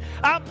prospering.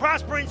 I'm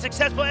prospering,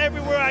 successful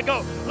everywhere I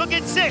go. Look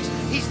at 6.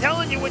 He's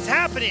telling you what's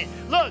happening.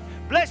 Look,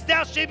 blessed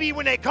thou shalt be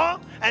when they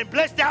come, and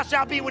blessed thou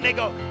shalt be when they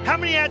go. How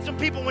many had some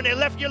people when they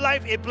left your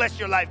life, it blessed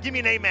your life? Give me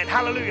an amen.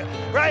 Hallelujah.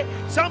 Right?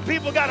 Some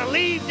people got to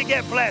leave to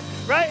get blessed.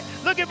 Right?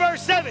 Look at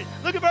verse 7.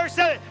 Look at verse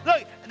 7.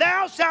 Look,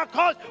 thou shalt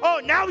cause.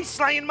 Oh, now he's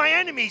slaying my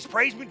enemies.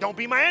 Praise me. Don't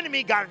be my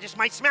enemy. God just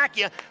might smack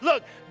you.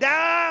 Look,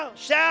 thou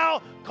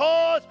shalt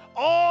cause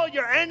all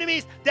your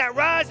enemies that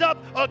rise up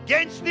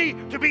against thee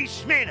to be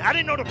smitten. I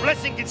didn't know the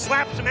blessing could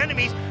slap some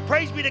enemies.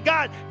 Praise be to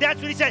God. That's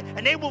what he said.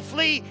 And they will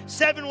flee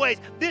 7 ways.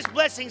 This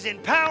blessing's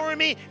empowering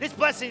me. This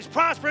blessing's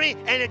prospering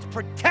me. And it's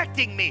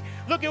protecting me.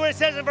 Look at what it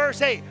says in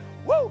verse 8.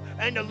 Woo!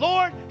 And the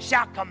Lord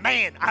shall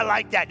command. I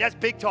like that. That's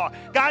big talk.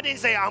 God didn't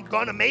say, I'm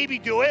going to maybe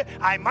do it.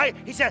 I might.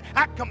 He said,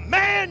 I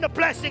command the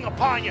blessing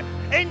upon you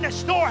in the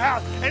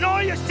storehouse. And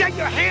all you set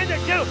your hand to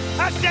do,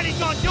 I said he's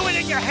going to do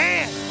it in your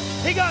hand.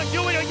 He's going to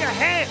do it in your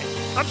hand.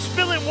 I'm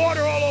spilling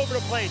water all over the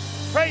place.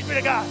 Praise be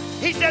to God.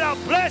 He said,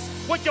 I'll bless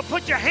what you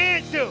put your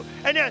hands to.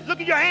 And then look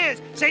at your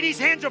hands. Say, these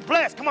hands are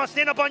blessed. Come on,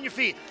 stand up on your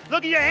feet.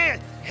 Look at your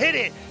hands. Hit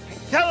it.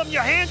 Tell them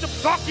your hands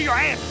are, talk to your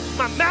hands.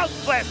 My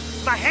mouth's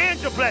blessed. My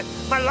hands are blessed.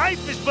 My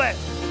life is blessed.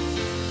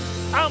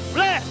 I'm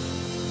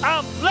blessed.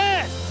 I'm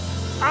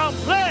blessed. I'm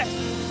blessed.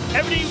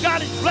 Everything you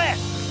got is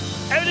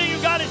blessed. Everything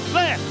you got is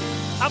blessed.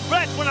 I'm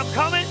blessed when I'm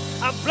coming.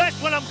 I'm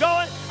blessed when I'm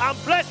going. I'm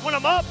blessed when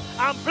I'm up.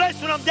 I'm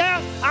blessed when I'm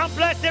down. I'm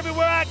blessed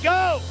everywhere I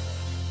go.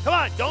 Come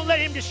on, don't let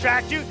him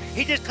distract you.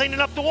 He's just cleaning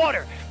up the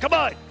water. Come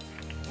on.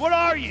 What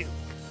are you?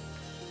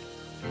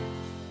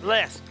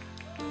 Blessed.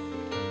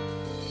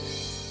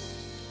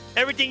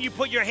 Everything you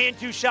put your hand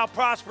to shall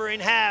prosper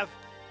and have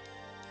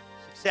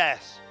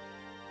success.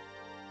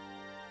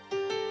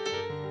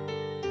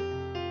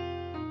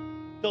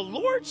 The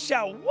Lord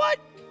shall what?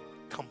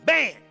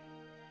 Command.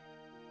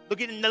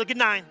 Look at 9.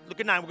 Look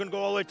at 9. We're going to go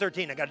all the way to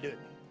 13. I got to do it.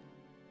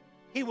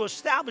 He will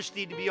establish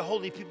thee to be a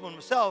holy people in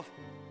himself,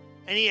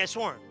 and he has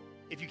sworn,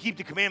 if you keep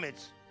the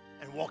commandments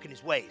and walk in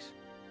his ways.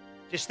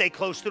 Just stay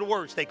close to the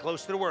word. Stay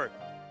close to the word.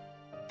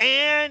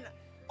 And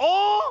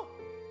all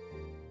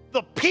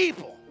the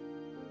people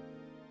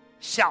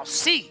shall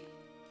see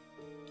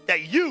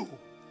that you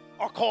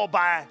are called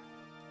by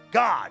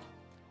God.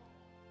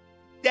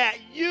 That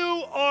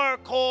you are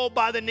called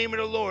by the name of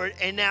the Lord,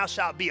 and thou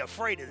shalt be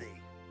afraid of thee.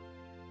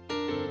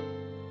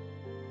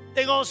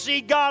 They're going to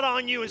see God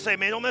on you and say,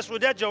 man, don't mess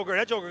with that joker.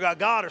 That joker got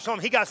God or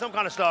something. He got some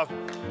kind of stuff.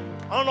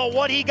 I don't know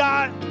what he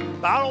got,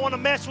 but I don't want to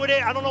mess with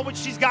it. I don't know what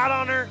she's got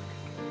on her,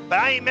 but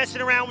I ain't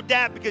messing around with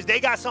that because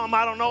they got something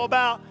I don't know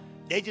about.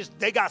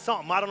 They got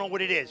something. I don't know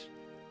what it is.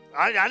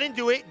 I didn't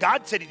do it.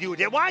 God said he do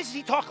it. Why does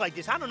he talk like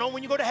this? I don't know.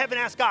 When you go to heaven,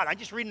 ask God. I'm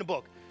just reading the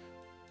book.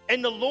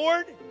 And the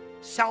Lord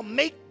shall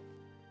make,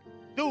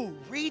 dude,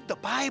 read the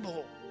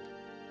Bible.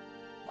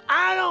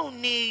 I don't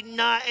need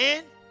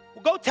nothing.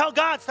 Well, go tell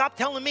God, stop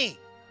telling me.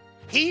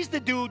 He's the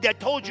dude that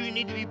told you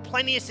need to be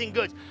plenteous in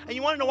goods. And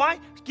you want to know why?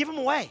 Give them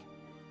away.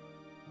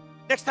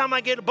 Next time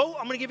I get a boat,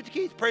 I'm going to give it to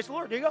Keith. Praise the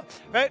Lord. There you go.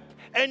 Right?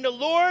 And the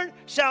Lord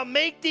shall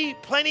make thee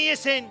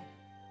plenteous in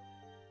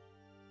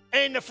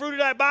the fruit of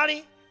thy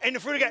body, and the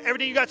fruit of God.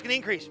 Everything you got is going to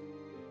increase.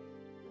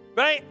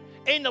 Right?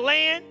 In the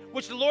land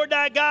which the Lord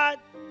thy God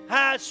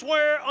has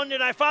swear unto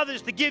thy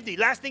fathers to give thee.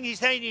 Last thing he's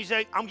saying, he's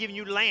saying, I'm giving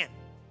you the land.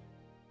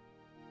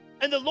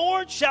 And the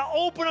Lord shall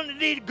open unto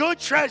thee the good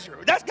treasure.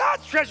 That's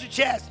God's treasure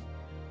chest.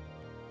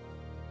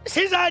 It's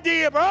his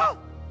idea, bro.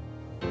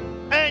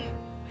 And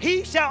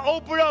he shall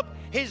open up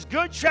his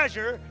good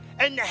treasure,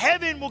 and the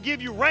heaven will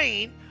give you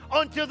rain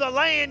until the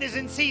land is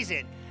in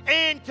season,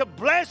 and to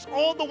bless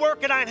all the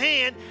work of thine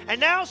hand,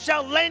 and thou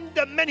shalt lend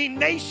to many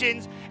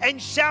nations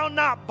and shall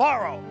not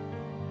borrow.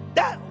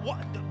 That,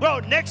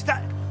 bro, next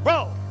time,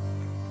 bro,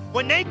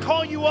 when they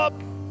call you up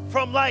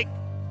from like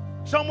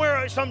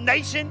somewhere or some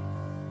nation,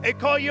 they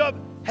call you up,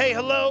 hey,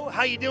 hello,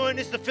 how you doing?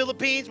 This is the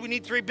Philippines. We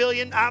need $3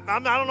 billion. I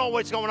don't know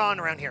what's going on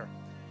around here.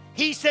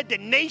 He said the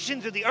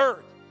nations of the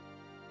earth.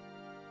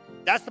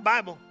 That's the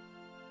Bible.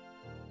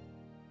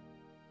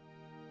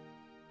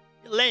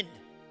 Lend,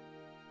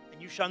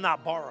 and you shall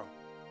not borrow.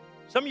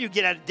 Some of you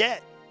get out of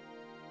debt.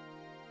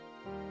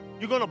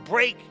 You're going to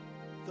break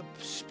the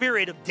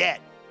spirit of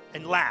debt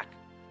and lack.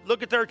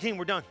 Look at 13.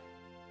 We're done.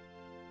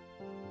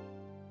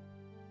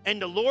 And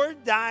the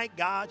Lord thy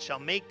God shall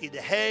make thee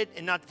the head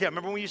and not the tail.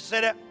 Remember when we used to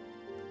say that?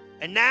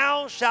 And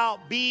thou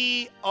shalt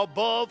be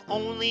above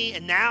only,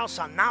 and thou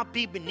shalt not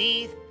be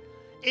beneath,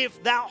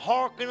 if thou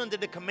hearken unto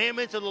the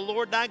commandments of the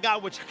Lord thy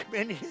God, which I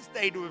command thee this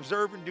day to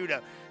observe and do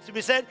them. See what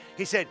he said?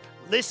 He said,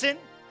 listen,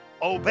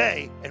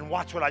 obey, and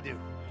watch what I do.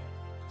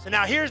 So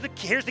now here's the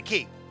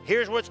key.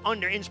 Here's what's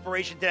under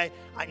inspiration today.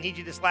 I need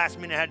you this last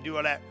minute how to do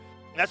all that.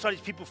 And that's why these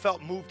people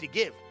felt moved to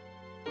give.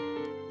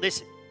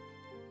 Listen,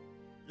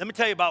 let me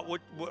tell you about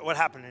what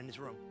happened in this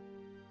room.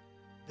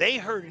 They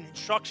heard an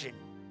instruction,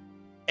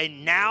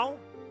 and now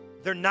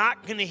they're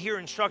not going to hear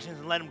instructions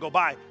and let them go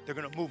by. They're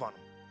going to move on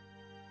them.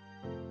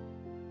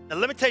 Now,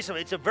 let me tell you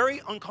something. It's a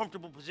very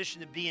uncomfortable position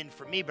to be in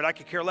for me, but I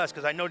could care less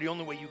because I know the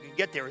only way you can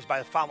get there is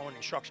by following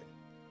instruction.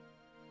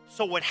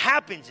 So what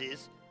happens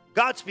is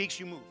God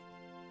speaks, you move.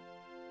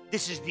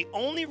 This is the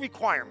only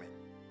requirement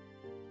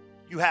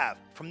you have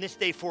from this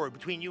day forward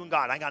between you and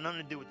God. I got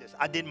nothing to do with this.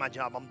 I did my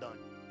job. I'm done.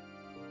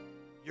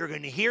 You're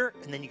going to hear,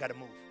 and then you got to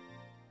move.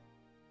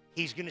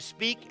 He's going to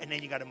speak, and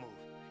then you got to move.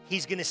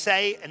 He's going to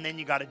say, and then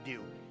you got to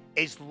do.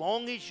 As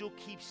long as you'll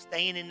keep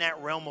staying in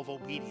that realm of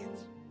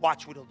obedience,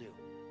 watch what he'll do.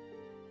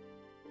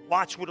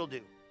 Watch what he'll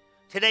do.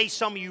 Today,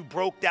 some of you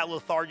broke that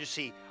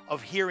lethargy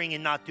of hearing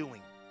and not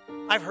doing.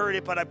 I've heard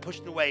it, but I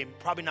pushed it away.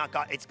 Probably not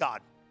God. It's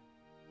God.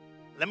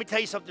 Let me tell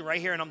you something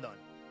right here, and I'm done.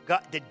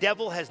 God, the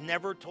devil has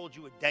never told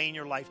you a day in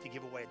your life to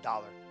give away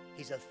 $1.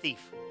 He's a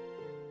thief.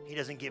 He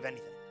doesn't give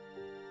anything.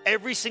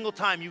 Every single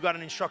time you got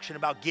an instruction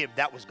about give,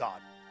 that was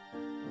God.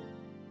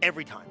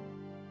 Every time.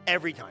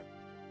 Every time.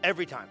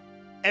 Every time.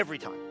 Every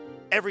time.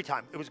 Every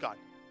time. It was God.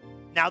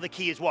 Now the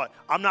key is what?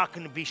 I'm not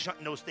going to be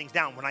shutting those things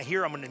down. When I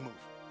hear, I'm going to move.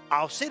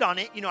 I'll sit on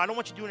it. You know, I don't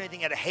want you doing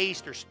anything out of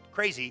haste or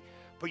crazy,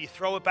 but you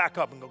throw it back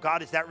up and go,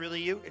 God, is that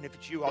really you? And if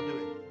it's you, I'll do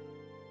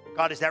it.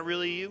 God, is that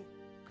really you?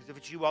 Because if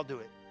it's you, I'll do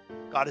it.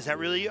 God, is that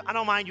really you? I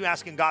don't mind you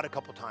asking God a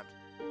couple times,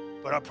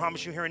 but I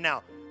promise you here and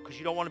now, because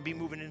you don't want to be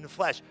moving in the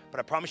flesh, but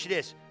I promise you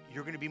this,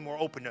 you're going to be more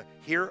open to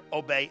hear,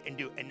 obey, and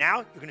do. And now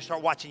you're going to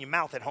start watching your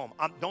mouth at home.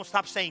 Don't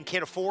stop saying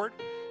can't afford.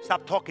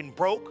 Stop talking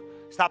broke.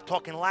 Stop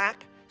talking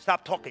lack.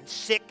 Stop talking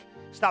sick.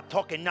 Stop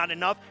talking not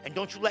enough. And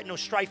don't you let no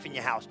strife in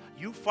your house.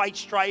 You fight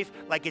strife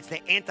like it's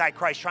the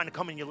Antichrist trying to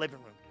come in your living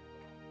room.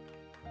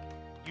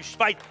 You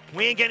fight.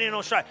 We ain't getting in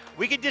no strife.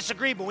 We can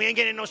disagree, but we ain't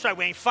getting in no strife.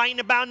 We ain't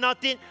fighting about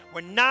nothing.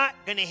 We're not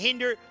going to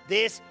hinder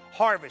this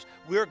harvest.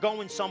 We're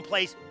going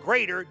someplace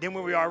greater than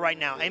where we are right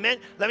now. Amen?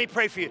 Let me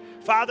pray for you.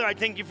 Father, I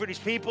thank you for these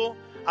people.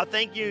 I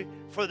thank you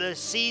for the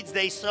seeds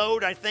they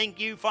sowed. I thank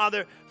you,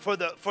 Father, for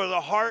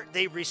the heart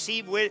they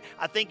received with.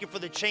 I thank you for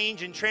the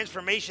change and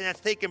transformation that's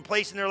taken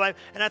place in their life.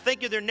 And I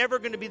thank you they're never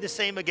going to be the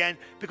same again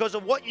because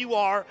of what you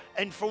are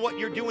and for what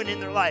you're doing in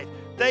their life.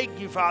 Thank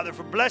you, Father,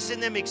 for blessing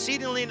them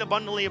exceedingly and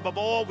abundantly above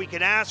all we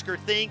can ask or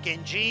think.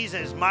 In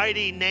Jesus'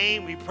 mighty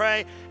name we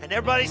pray. And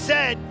everybody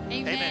said,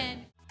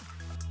 Amen.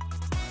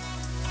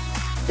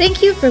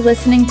 Thank you for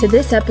listening to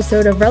this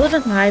episode of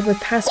Relevant Live with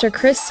Pastor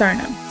Chris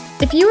Sarno.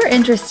 If you are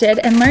interested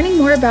in learning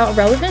more about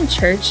Relevant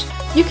Church,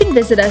 you can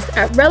visit us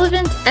at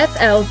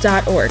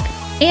relevantfl.org.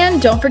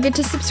 And don't forget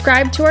to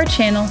subscribe to our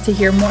channel to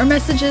hear more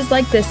messages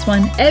like this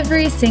one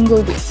every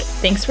single week.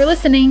 Thanks for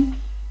listening.